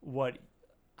 what,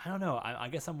 I don't know. I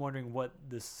guess I'm wondering what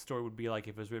this story would be like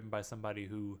if it was written by somebody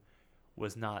who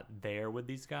was not there with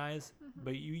these guys.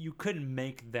 But you couldn't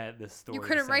make this story. You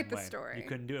couldn't write the way. story. You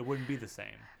couldn't do it. It wouldn't be the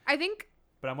same. I think.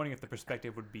 But I'm wondering if the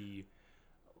perspective would be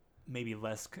maybe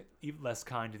less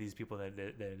kind to these people than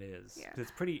it is. Yeah. 'Cause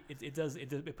it's pretty.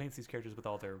 It paints these characters with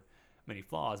all their many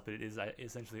flaws, but it is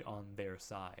essentially on their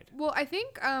side. Well, I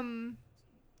think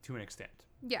to an extent.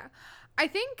 Yeah, I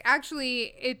think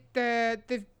actually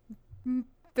the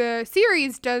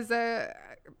series does a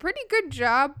pretty good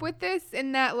job with this,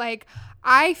 in that like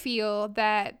I feel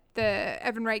that the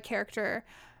Evan Wright character,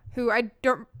 who I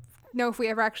don't know if we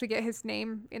ever actually get his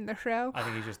name in the show. I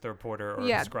think he's just the reporter or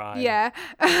the scribe. Yeah.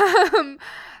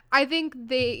 I think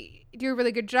they do a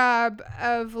really good job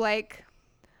of like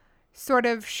sort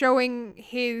of showing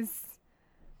his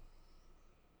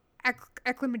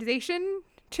acclimatization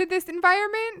to this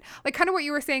environment, like kind of what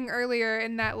you were saying earlier,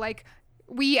 in that like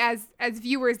we as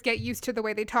viewers get used to the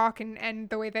way they talk and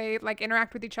the way they like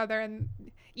interact with each other, and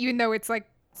even though it's like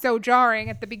so jarring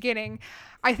at the beginning,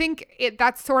 I think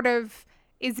that sort of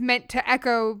is meant to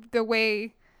echo the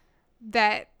way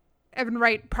that Evan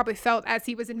Wright probably felt as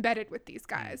he was embedded with these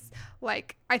guys.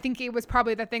 Like, I think it was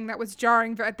probably the thing that was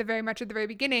jarring at the very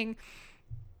beginning.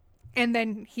 And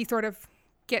then he sort of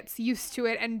gets used to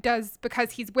it and does,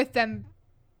 because he's with them,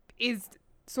 is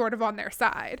sort of on their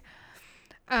side.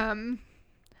 And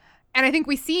I think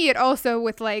we see it also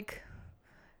with, like,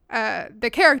 the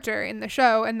character in the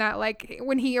show, and that, like,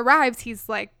 when he arrives, he's,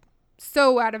 like,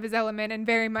 so out of his element and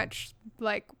very much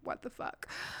like, what the fuck?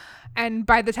 And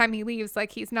by the time he leaves,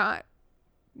 like, he's not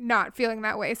feeling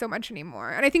that way so much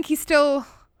anymore. And I think he still,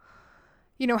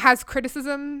 you know, has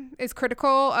criticism, is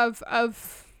critical of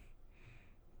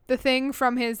the Thing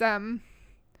from his final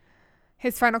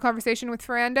conversation with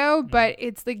Ferrando, but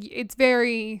it's like, it's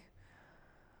very,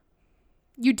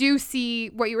 you do see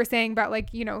what you were saying about,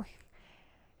 like, you know,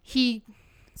 he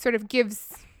sort of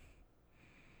gives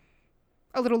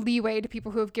a little leeway to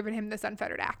people who have given him this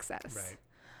unfettered access.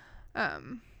 Right.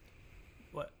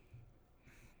 What?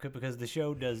 Because the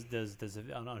show does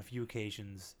on a few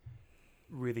occasions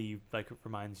really, like,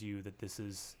 reminds you that this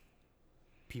is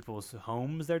people's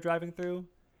homes they're driving through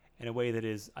in a way that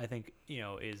is, I think, you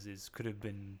know, is could have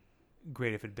been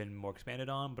great if it had been more expanded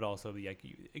on, but also, like,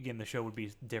 again, the show would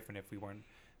be different if we weren't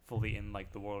fully in,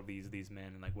 like, the world of these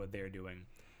men and, like, what they're doing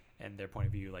and their point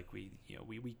of view. Like, we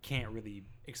can't really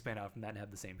expand out from that and have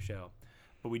the same show,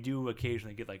 but we do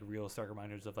occasionally get, like, real stark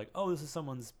reminders of, like, oh, this is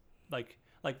someone's, like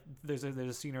there's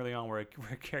a scene early on where a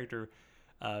character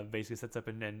basically sets up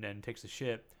and takes a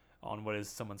shit on what is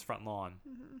someone's front lawn,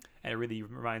 and it really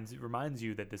reminds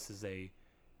you that this is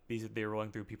they're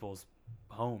rolling through people's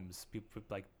homes, people,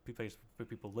 like, places where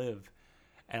people live,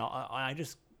 and I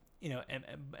just, you know,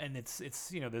 and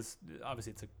it's you know, this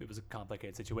obviously it was a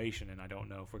complicated situation, and I don't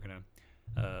know if we're gonna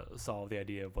solve the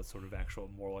idea of what sort of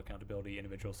actual moral accountability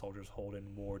individual soldiers hold in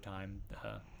wartime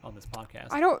on this podcast.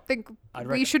 I don't think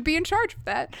we should be in charge of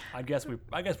that. I guess we're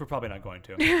probably not going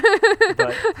to.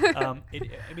 But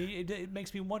it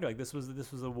makes me wonder. Like, this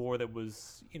was a war that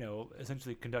was, you know,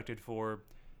 essentially conducted for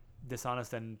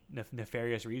dishonest and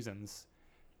nefarious reasons,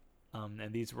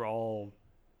 and these were all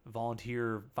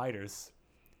volunteer fighters.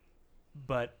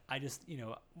 But I just, you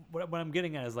know, what I'm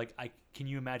getting at is, like, can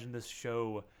you imagine this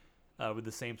show with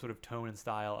the same sort of tone and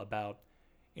style about,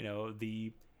 you know,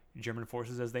 the German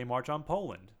forces as they march on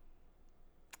Poland?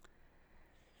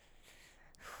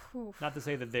 Oof. Not to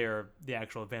say that the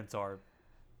actual events are,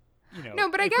 you know.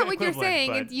 No, but I get what you're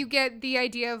saying. But you get the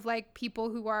idea of, like, people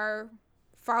who are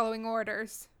following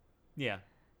orders. Yeah.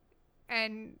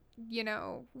 And, you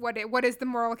know, what is the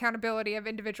moral accountability of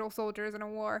individual soldiers in a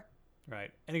war?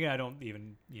 Right. And again, I don't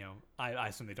even, you know, I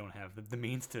assume they don't have the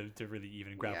means to really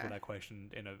even grapple that question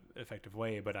in an effective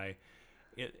way. But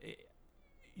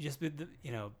just the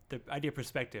you know, the idea of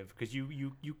perspective, because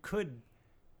you could,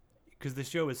 because the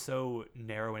show is so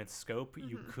narrow in its scope,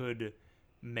 you could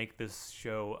make this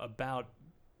show about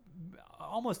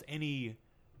almost any,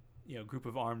 you know, group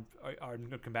of armed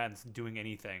combatants doing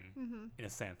anything in a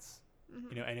sense,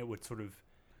 you know, and it would sort of,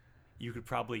 you could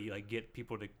probably, like, get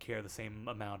people to care the same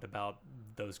amount about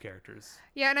those characters.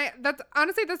 Yeah, and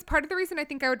that's part of the reason I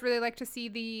think I would really like to see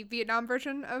the Vietnam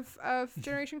version of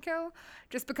Generation Kill,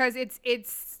 just because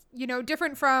it's you know,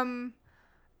 different from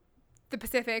the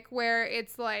Pacific, where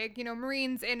it's like, you know,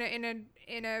 Marines in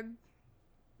a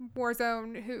war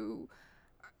zone who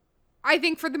I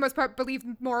think for the most part believe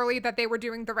morally that they were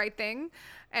doing the right thing,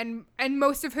 and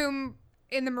most of whom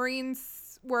in the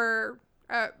Marines were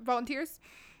volunteers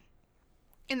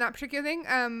in that particular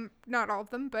thing. Not all of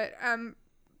them, but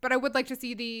I would like to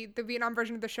see the Vietnam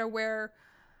version of the show where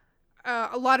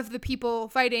a lot of the people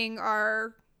fighting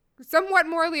are somewhat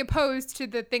morally opposed to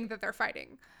the thing that they're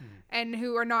fighting, and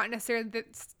who are not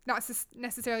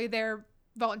necessarily there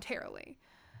voluntarily.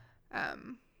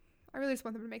 I really just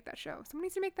want them to make that show. Someone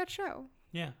needs to make that show.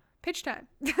 Yeah. Pitch time.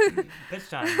 Pitch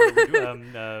time.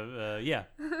 Yeah.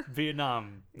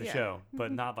 Vietnam, the show,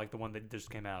 but not like the one that just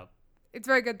came out. It's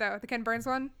very good, though. The Ken Burns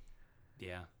one.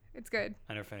 Yeah. It's good.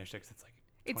 I never finished it because it's like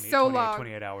 20, so long.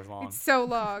 28 hours long. It's so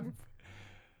long.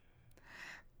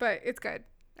 But it's good.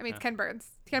 I mean, it's Ken Burns.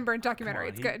 Ken Burns documentary.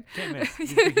 It's good. Can't miss.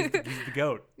 He's the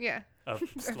GOAT. Yeah. Of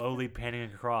slowly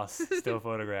panning across still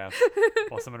photographs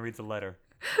while someone reads a letter.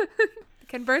 The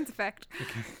Ken Burns effect.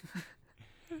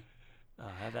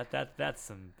 That's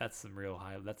some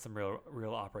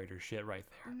real operator shit right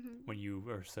there. When you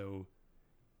are so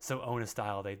own a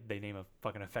style, they name a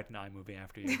fucking effect in iMovie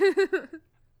after you. I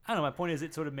don't know. My point is,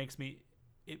 it sort of makes me,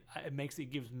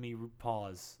 it gives me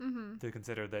pause to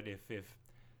consider that if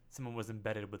someone was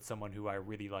embedded with someone who I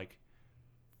really, like,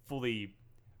 fully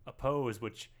oppose,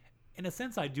 which in a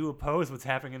sense, I do oppose what's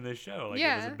happening in this show. Like,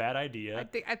 it was a bad idea.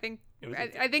 I think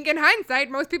in hindsight,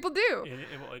 most people do.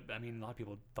 I mean, a lot of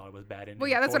people thought it was bad. Well,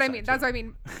 yeah, that's what I mean. That's what I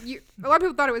mean. A lot of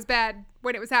people thought it was bad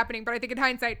when it was happening, but I think in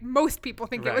hindsight, most people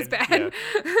think it was bad.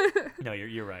 Yeah. No,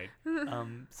 you're right.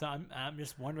 So I'm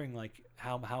just wondering, like,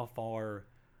 how far,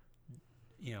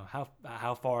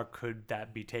 how far could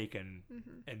that be taken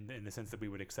in the sense that we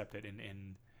would accept it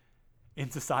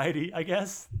in society, I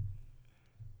guess.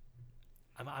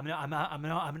 I know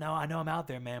I'm out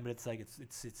there, man, but it's like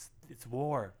it's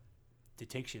war. It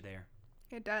takes you there.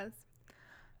 It does.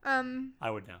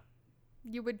 I would know.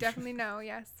 You would definitely know,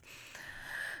 yes.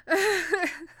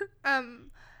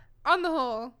 On the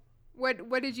whole,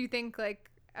 what did you think,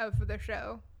 like, of the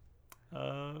show?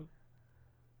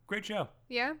 Great show.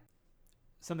 Yeah.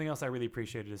 Something else I really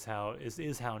appreciated is how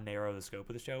narrow the scope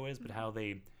of the show is, but how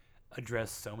they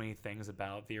address so many things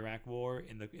about the Iraq War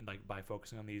by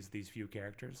focusing on these few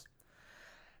characters.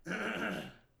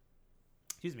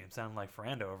 Excuse me, I'm sounding like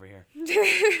Ferrando over here.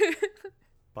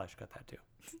 But I should cut that too.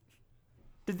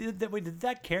 Did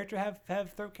that character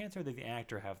have throat cancer, or did the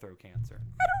actor have throat cancer?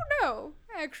 I don't know,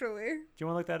 actually. Do you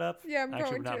want to look that up? Yeah, I'm actually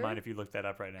going would not to. mind if you look that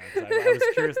up right now, because I was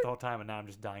curious the whole time, and now I'm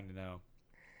just dying to know.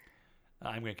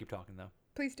 I'm going to keep talking, though.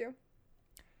 Please do.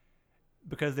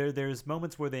 Because there's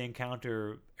moments where they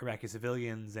encounter Iraqi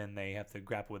civilians, and they have to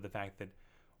grapple with the fact that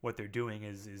what they're doing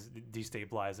is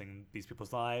destabilizing these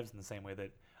people's lives in the same way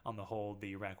that, on the whole,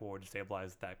 the Iraq War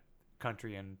destabilized that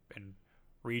country and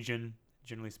region,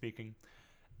 generally speaking.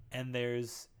 And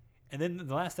then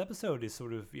the last episode is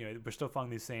sort of, we're still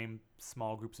following these same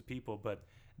small groups of people, but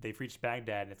they've reached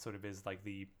Baghdad, and it sort of is like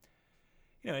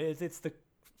it's the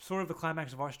sort of the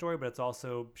climax of our story, but it's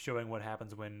also showing what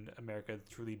happens when America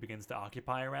truly begins to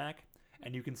occupy Iraq.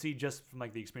 And you can see just from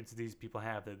like the experiences these people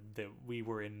have that we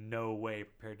were in no way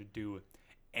prepared to do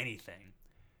anything,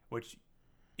 which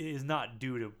is not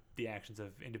due to the actions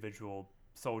of individual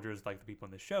soldiers like the people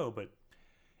in the show, but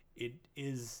it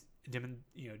is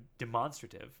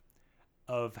demonstrative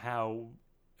of how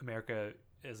America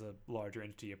as a larger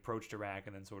entity approached Iraq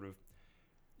and then sort of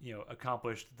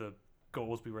accomplished the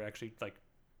goals we were actually like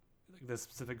the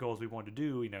specific goals we wanted to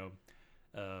do,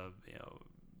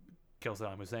 kill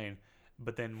Saddam Hussein.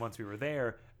 But then once we were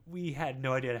there, we had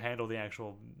no idea how to handle the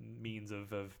actual means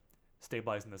of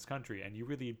stabilizing this country. And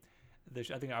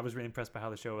I think I was really impressed by how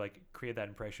the show like created that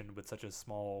impression with such a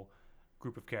small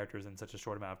group of characters in such a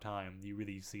short amount of time. You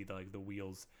really see the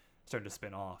wheels starting to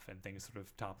spin off and things sort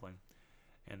of toppling,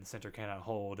 and the center cannot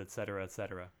hold, etc.,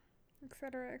 etc.,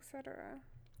 etc., etc.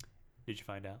 Did you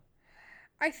find out?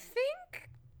 I think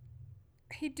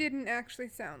he didn't actually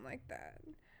sound like that,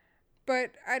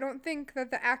 but I don't think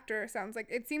that the actor sounds like.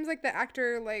 It seems like the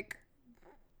actor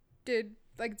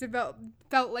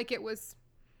felt like it was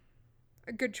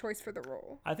a good choice for the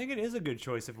role. I think it is a good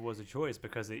choice if it was a choice,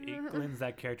 because it lends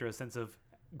that character a sense of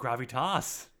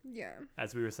gravitas. Yeah.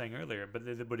 As we were saying earlier,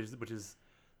 which is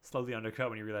slowly undercut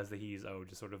when you realize that he's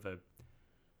just sort of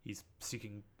he's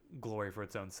seeking glory for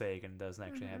its own sake and doesn't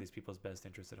actually have these people's best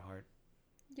interests at heart.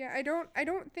 Yeah, I don't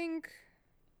think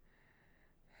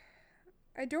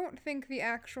the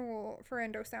actual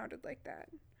Ferrando sounded like that,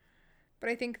 but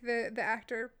I think the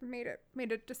actor made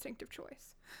a distinctive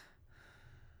choice.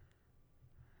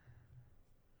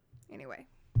 Anyway.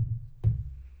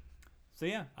 So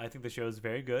yeah, I think the show is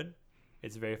very good.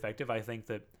 It's very effective. I think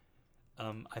that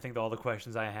all the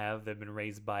questions I have that have been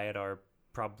raised by it are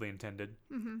probably intended.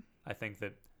 Mm-hmm. I think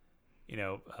that,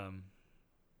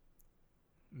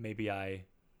 maybe I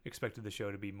expected the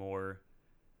show to be more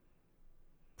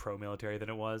pro-military than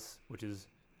it was, which is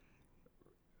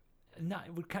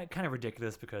kind of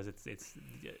ridiculous, because it's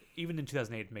even in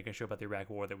 2008 to make a show about the Iraq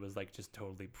War that was like just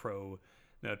totally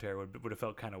pro-military would have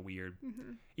felt kind of weird.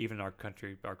 Mm-hmm. Even in our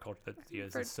country, our culture that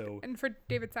is so, and for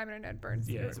David Simon and Ed Burns,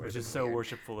 yeah, which is so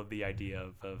worshipful of the idea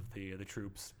of the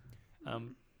troops.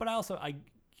 But also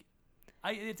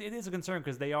it is a concern,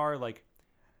 because they are like,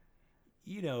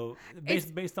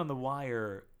 based on The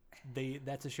Wire,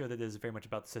 that's a show that is very much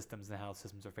about systems and how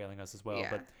systems are failing us as well,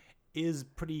 but is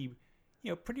pretty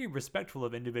respectful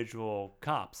of individual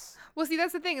cops. Well, see,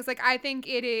 that's the thing. It's like, I think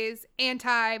it is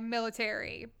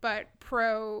anti-military, but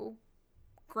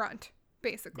pro-grunt,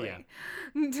 basically.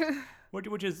 Yeah.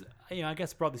 Which is, I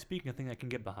guess, broadly speaking, a thing I can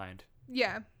get behind.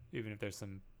 Yeah. Even if there's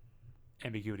some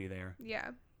ambiguity there.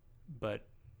 Yeah. But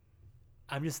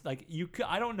I'm just like,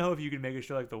 I don't know if you could make a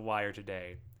show like The Wire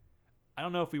today. I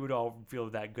don't know if we would all feel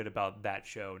that good about that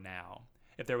show now.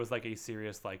 If there was like a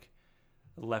serious like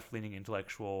left-leaning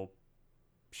intellectual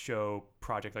show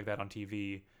project like that on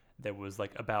TV that was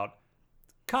like about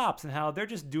cops and how they're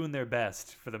just doing their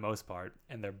best for the most part,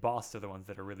 and their bosses are the ones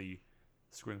that are really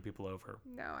screwing people over.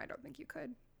 No, I don't think you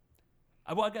could.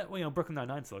 Well, Brooklyn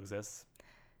Nine-Nine still exists,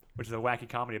 which is a wacky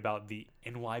comedy about the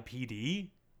NYPD.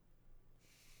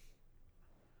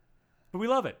 But we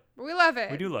love it. We love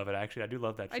it. We do love it, actually. I do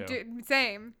love that show. I do.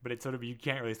 Same. But it's sort of, you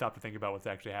can't really stop to think about what's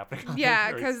actually happening.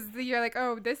 Yeah, because you're like,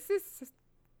 oh, this is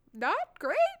not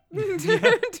great.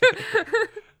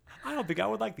 I don't think I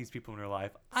would like these people in real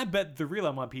life. I bet the real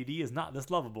NYPD is not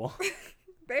this lovable.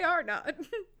 They are not.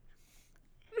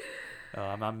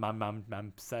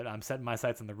 I'm setting my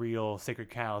sights on the real sacred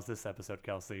cows this episode,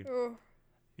 Kelsey. Oh.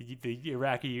 The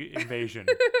Iraqi invasion,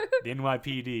 the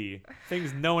NYPD,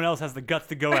 things no one else has the guts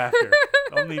to go after.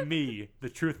 Only me, the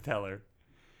truth teller.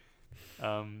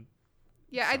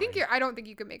 Yeah, I don't think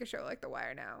you could make a show like The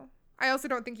Wire now. I also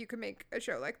don't think you could make a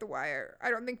show like The Wire.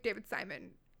 I don't think David Simon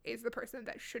is the person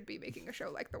that should be making a show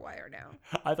like The Wire now.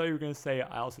 I thought you were going to say,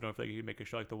 I also don't feel like you could make a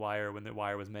show like The Wire when The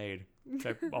Wire was made. Which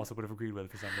I also would have agreed with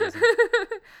for some reason.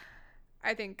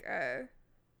 I think,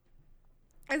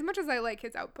 as much as I like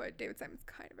his output, David Simon's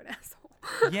kind of an asshole.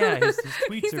 Yeah, his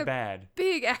tweets He's are a bad.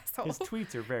 Big asshole. His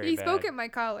tweets are very bad. He spoke at my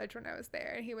college when I was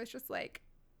there, and he was just, like,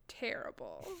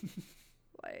 terrible.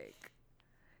 Like,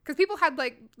 because people had,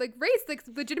 like raised, like,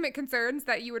 legitimate concerns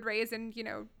that you would raise in,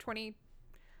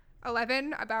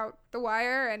 2011 about The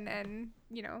Wire and,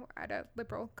 at a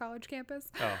liberal college campus.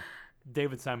 Oh.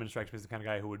 David Simon strikes me as the kind of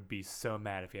guy who would be so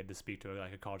mad if he had to speak to,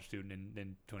 like, a college student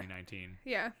in 2019.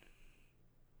 Yeah.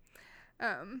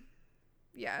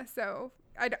 Yeah, so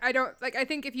I don't, like, I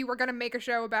think if you were going to make a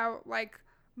show about, like,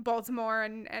 Baltimore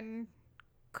and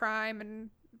crime and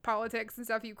politics and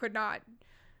stuff, you couldn't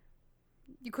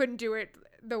do it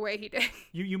the way he did.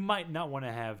 You might not want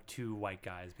to have two white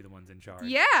guys be the ones in charge.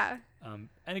 Yeah. And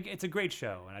it's a great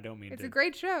show, and I don't mean it's a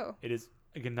great show. It is,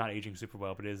 again, not aging super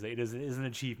well, but it is an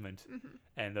achievement. Mm-hmm.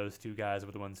 And those two guys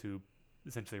were the ones who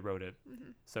essentially wrote it. Mm-hmm.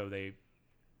 So they're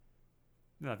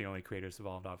not the only creators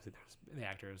involved. Obviously, there's the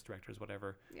actors, directors,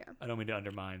 whatever. Yeah. I don't mean to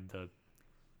undermine the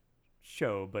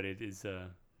show, but it is,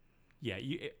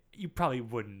 you probably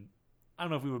wouldn't. I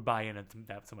don't know if we would buy in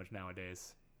that so much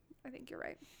nowadays. I think you're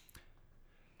right.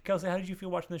 Kelsey, how did you feel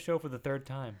watching the show for the third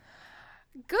time?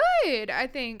 Good, I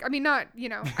think. I mean, not,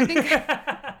 I think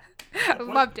I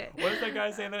loved it. What did that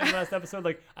guy say in the last episode?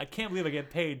 Like, I can't believe I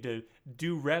get paid to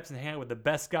do reps and hang out with the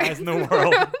best guys in the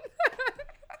world.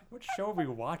 What show are we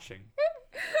watching?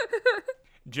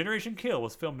 Generation Kill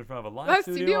was filmed in front of a live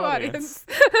studio audience.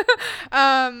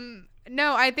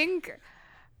 No, I think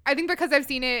because I've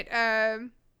seen it,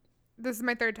 this is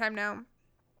my third time now.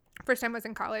 First time was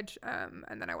in college,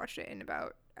 and then I watched it in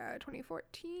about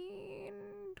 2014,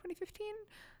 2015,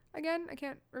 again. I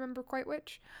can't remember quite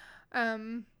which.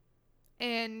 I'm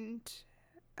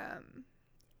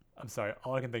sorry,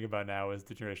 all I can think about now is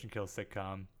the Generation Kill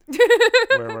sitcom,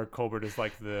 where Colbert is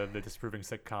like the disapproving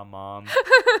sitcom mom,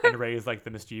 and Ray is like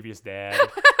the mischievous dad,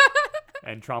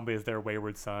 and Trombley is their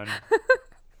wayward son.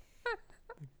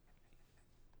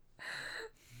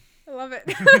 I love it.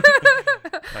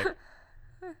 Like,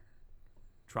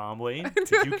 Trombley,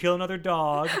 did you kill another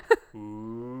dog?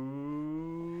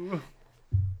 Ooh.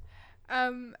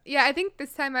 Yeah, I think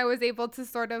this time I was able to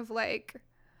sort of like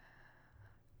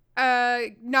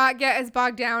not get as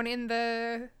bogged down in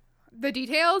the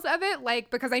details of it, like,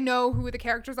 because I know who the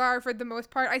characters are for the most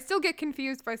part. I still get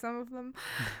confused by some of them,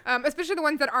 especially the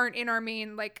ones that aren't in our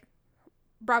main, like,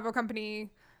 Bravo company,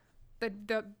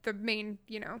 the main,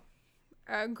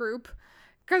 group.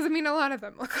 Because, I mean, a lot of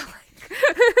them look alike.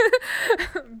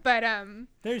 But,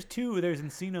 There's two. There's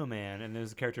Encino Man, and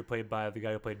there's a character played by the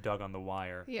guy who played Doug on The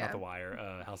Wire. Yeah. Not The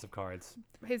Wire, House of Cards.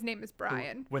 His name is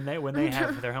Brian. When they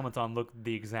have their helmets on, look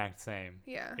the exact same.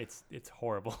 Yeah. It's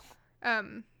horrible.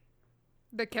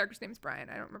 The character's name is Brian.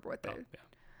 I don't remember what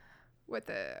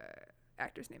the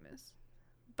actor's name is.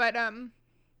 But,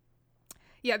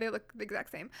 yeah, they look the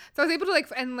exact same. So I was able to,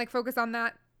 focus on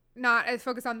that, not as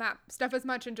focus on that stuff as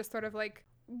much, and just sort of, like,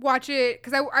 watch it,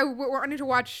 because I wanted to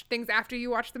watch things after you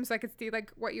watched them so I could see,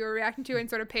 like, what you were reacting to and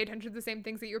sort of pay attention to the same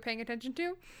things that you were paying attention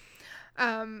to.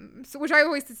 So which I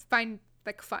always just find,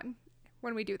 like, fun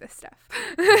when we do this stuff.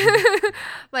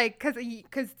 Like,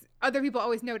 because other people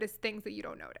always notice things that you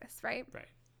don't notice, right? Right.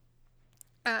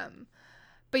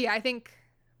 But yeah, I think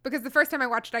because the first time I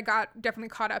watched it, I got definitely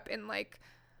caught up in, like,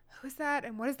 who's that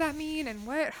and what does that mean and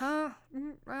what, I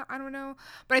don't know.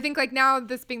 But I think, like, now,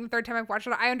 this being the third time I've watched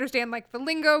it, I understand, like, the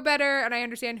lingo better, and I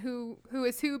understand who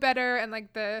is who better, and,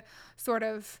 like, the sort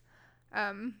of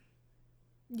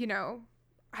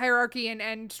hierarchy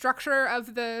and structure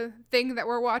of the thing that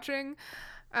we're watching.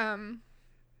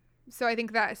 So I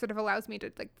think that sort of allows me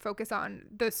to like focus on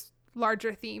those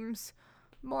larger themes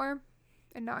more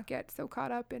and not get so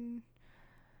caught up in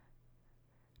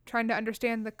trying to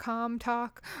understand the calm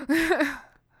talk. Yeah,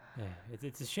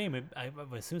 it's a shame.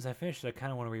 As soon as I finish it, I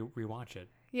kind of want to rewatch it.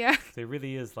 Yeah. It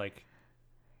really is like,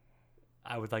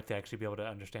 I would like to actually be able to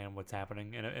understand what's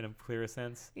happening in a clearer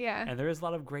sense. Yeah. And there is a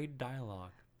lot of great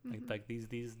dialogue. Mm-hmm. Like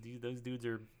those dudes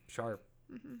are sharp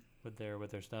Mm-hmm. with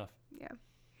their stuff. Yeah.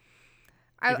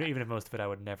 Even if most of it I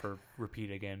would never repeat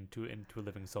again into a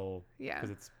living soul. Yeah.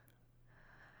 Because it's.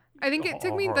 I think it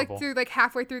took me horrible. like through like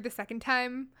halfway through the second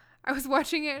time I was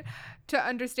watching it to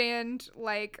understand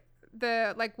like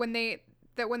when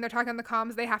they're talking on the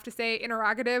comms they have to say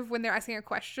interrogative when they're asking a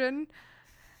question.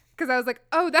 Because I was like,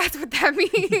 oh, that's what that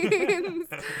means.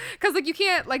 Because like you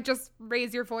can't like just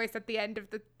raise your voice at the end of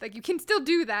the like you can still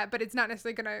do that, but it's not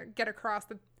necessarily gonna get across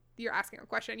that you're asking a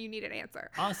question. You need an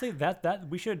answer. Honestly, that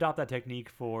we should adopt that technique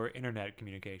for internet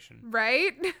communication.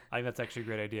 Right? I think that's actually a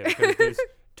great idea because there's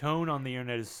tone on the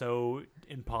internet is so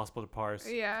impossible to parse.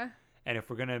 Yeah. And if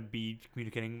we're gonna be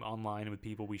communicating online with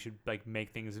people, we should like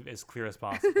make things as clear as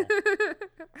possible.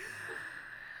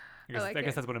 I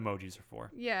guess that's what emojis are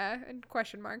for. Yeah, and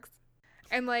question marks.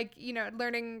 And like,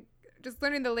 learning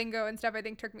the lingo and stuff I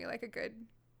think took me like a good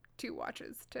 2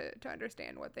 watches to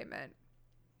understand what they meant.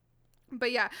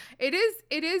 But yeah, it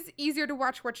is easier to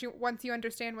watch once you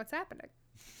understand what's happening.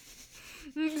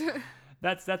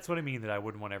 That's what I mean, that I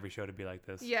wouldn't want every show to be like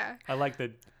this. Yeah. I like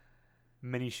that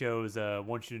many shows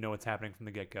want you to know what's happening from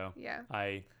the get-go. Yeah.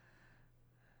 I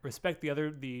respect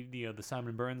the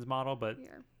Simon Burns model, but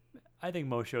Yeah. I think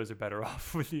most shows are better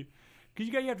off with you,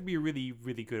 because you have to be really,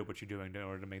 really good at what you're doing in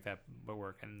order to make that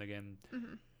work. And again,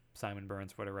 Mm-hmm. Simon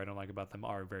Burns, whatever I don't like about them,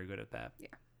 are very good at that. Yeah.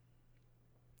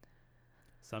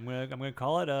 So I'm gonna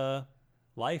call it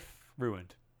Life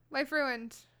Ruined. Life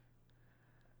Ruined.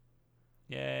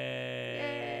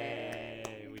 Yay!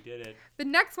 We did it. The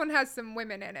next one has some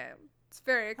women in it. It's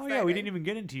very Oh exciting. yeah, we didn't even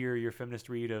get into your feminist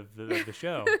read of the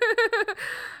show.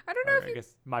 I don't know Or I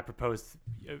guess my proposed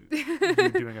you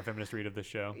doing a feminist read of the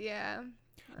show. Yeah.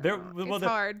 It's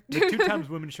hard. The 2 times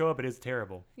women show up, it is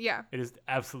terrible. Yeah. It is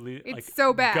absolutely It's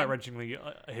so bad. gut-wrenchingly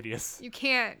hideous. You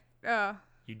can't.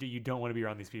 You don't want to be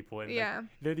around these people. And, Yeah.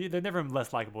 they're never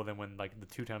less likable than when like the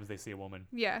 2 times they see a woman.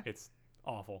 Yeah. It's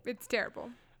awful. It's terrible.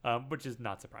 Which is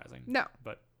not surprising. No.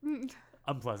 But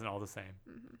unpleasant all the same.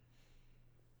 Mm-hmm.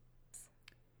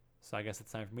 So I guess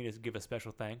it's time for me to give a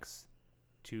special thanks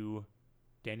to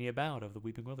Danny Aboud of the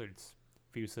Weeping Willards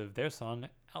for use of their song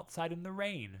Outside in the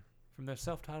Rain from their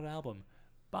self-titled album.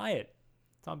 Buy it.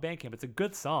 It's on Bandcamp. It's a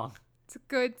good song. It's a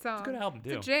good song. It's a good album,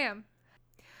 too. It's a jam.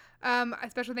 A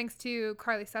special thanks to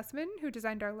Carly Sussman, who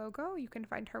designed our logo. You can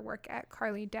find her work at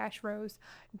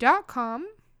carly-rose.com. If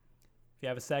you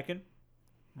have a second,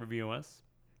 review us.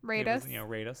 Rate us.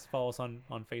 Rate us. Follow us on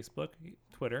Facebook,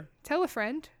 Twitter. Tell a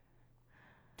friend.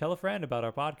 Tell a friend about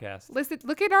our podcast.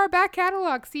 Look at our back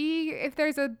catalog. See if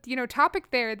there's a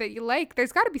topic there that you like.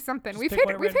 There's got to be something. Just We've pick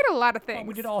hit a lot of things. Oh,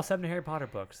 we did all 7 Harry Potter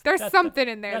books. There's something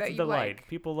in there that's that a you delight. like.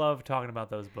 People love talking about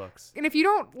those books. And if you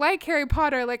don't like Harry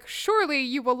Potter, like surely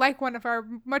you will like one of our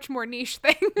much more niche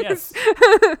things. Yes.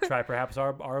 Try perhaps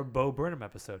our Bo Burnham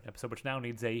episode which now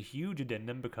needs a huge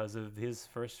addendum because of his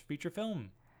first feature film,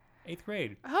 8th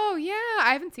grade. Oh yeah,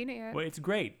 I haven't seen it yet. Well, it's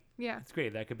great. Yeah. It's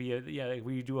great. That could be like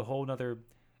we do a whole nother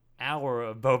hour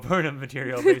of Bo Burnham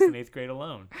material based on 8th grade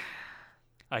alone.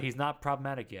 He's not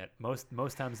problematic yet. Most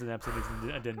times in an episode needs an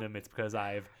addendum, it's because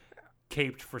I've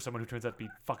caped for someone who turns out to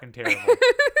be fucking terrible.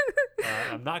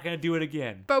 I'm not gonna do it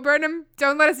again. Bo Burnham,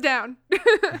 don't let us down.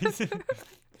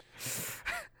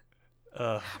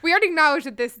 We already acknowledged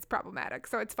that this is problematic,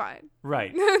 so it's fine.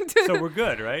 Right. So we're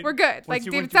good, right? We're good. Like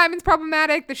David Simon's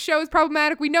problematic. The show's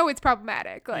problematic. We know it's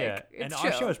problematic. Like, yeah, and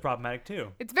our show is problematic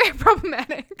too. It's very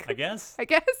problematic. I guess.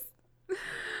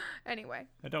 Anyway.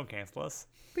 Don't cancel us.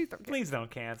 Please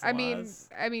don't cancel us.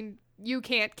 I mean, you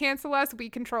can't cancel us. We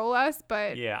control us,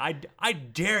 but yeah, I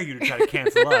dare you to try to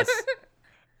cancel us.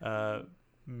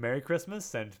 Merry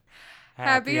Christmas and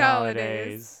Happy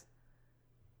Holidays.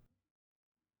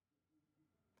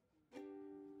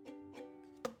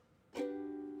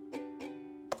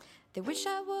 They wish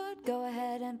I would go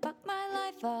ahead and fuck my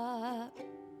life up.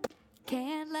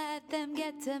 Can't let them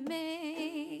get to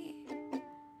me.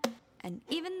 And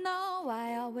even though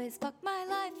I always fuck my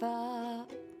life up,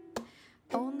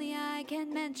 only I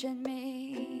can mention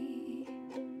me.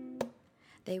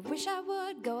 They wish I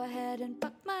would go ahead and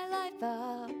fuck my life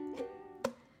up.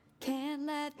 Can't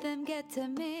let them get to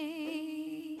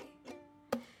me.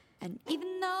 And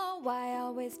even though I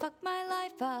always fuck my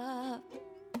life up,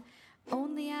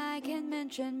 only I I can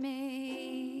mention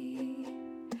me.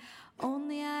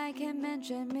 Only I can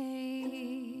mention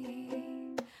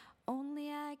me.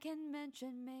 Only I can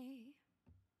mention me.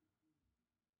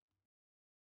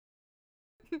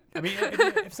 I mean,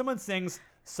 if someone sings,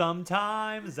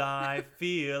 "Sometimes I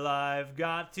feel I've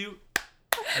got to,"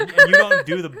 and you don't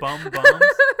do the bums,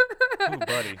 ooh,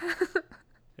 buddy,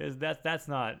 that's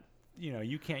not,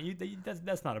 you can't,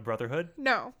 that's not a brotherhood.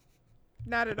 No,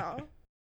 not at all.